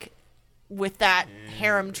 like with that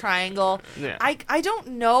harem triangle. Yeah. I don't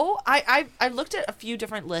know. I looked at a few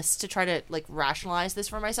different lists to try to like rationalize this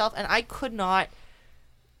for myself, and I could not.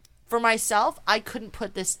 For myself, I couldn't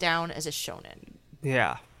put this down as a shonen.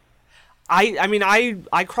 Yeah. I mean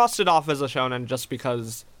I crossed it off as a shonen just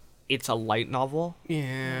because it's a light novel.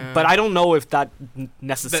 Yeah. But I don't know if that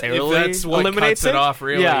necessarily if that's what eliminates cuts it off,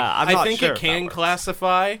 really. Yeah, I'm I not think sure it if that can works.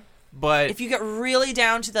 classify, but If you get really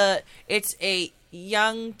down to it's a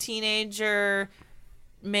young teenager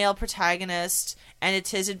male protagonist and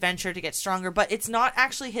it's his adventure to get stronger, but it's not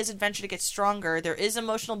actually his adventure to get stronger. There is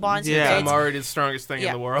emotional bonds he Yeah. I'm creates, already the strongest thing Yeah.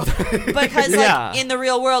 in the world. because Yeah. like in the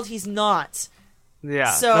real world he's not.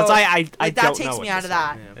 Yeah. So that's I like, that don't takes know me what out this of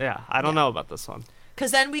that. one- Yeah, I don't know about this one.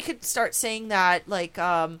 Because then we could start saying that like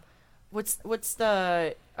what's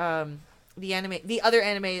the anime, the other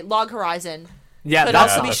anime, Log Horizon. Yeah, Could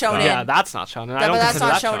that's also not be shonen. Yeah, that's not shonen. I But don't that's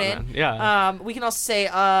consider not that shonen. Yeah. We can also say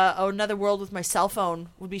Another World with My Cell Phone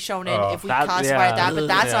would be shonen Oh. if we That- classify it yeah. that, but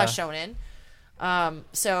that's Yeah. not shonen.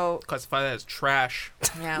 So Classify that as trash.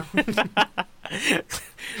 yeah.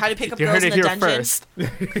 How to Pick Up You Girls heard in it the here Dungeon. first.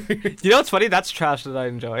 You know what's funny? That's trash that I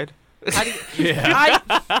enjoyed. How do you- Yeah.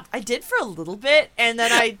 I did for a little bit, and then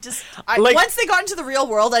Like- once they got into the real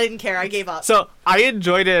world, I didn't care. I gave up. So I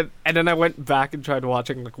enjoyed it, and then I went back and tried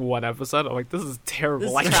watching like one episode. I'm like, this is terrible.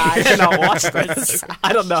 This I is trash. cannot watch this.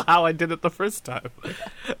 I don't know how I did it the first time.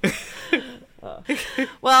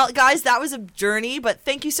 Well, guys, that was a journey, but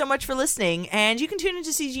thank you so much for listening. And you can tune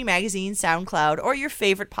into CG Magazine, SoundCloud, or your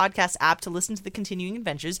favorite podcast app to listen to the continuing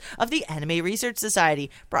adventures of the Anime Research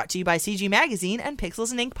Society, brought to you by CG Magazine and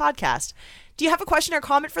Pixels and Ink Podcast. Do you have a question or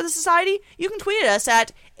comment for the Society? You can tweet at us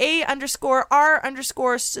at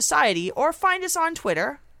 @A_R_Society or find us on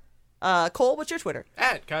Twitter. Cole, what's your Twitter?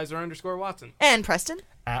 @Kaiser_Watson. And Preston.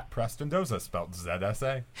 at Preston Doza, spelled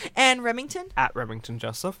ZSA. And Remington. At Remington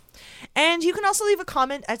Joseph. And you can also leave a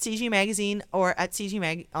comment at CG Magazine or at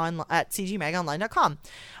cgmagonline.com.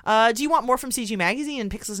 Do you want more from CG Magazine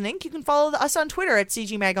and Pixels and Ink? You can follow us on Twitter at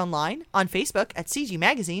CG Mag Online, on Facebook at CG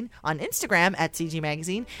Magazine, on Instagram at CG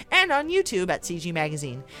Magazine, and on YouTube at CG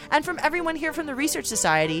Magazine. And from everyone here from the Research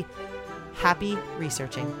Society, happy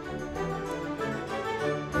researching.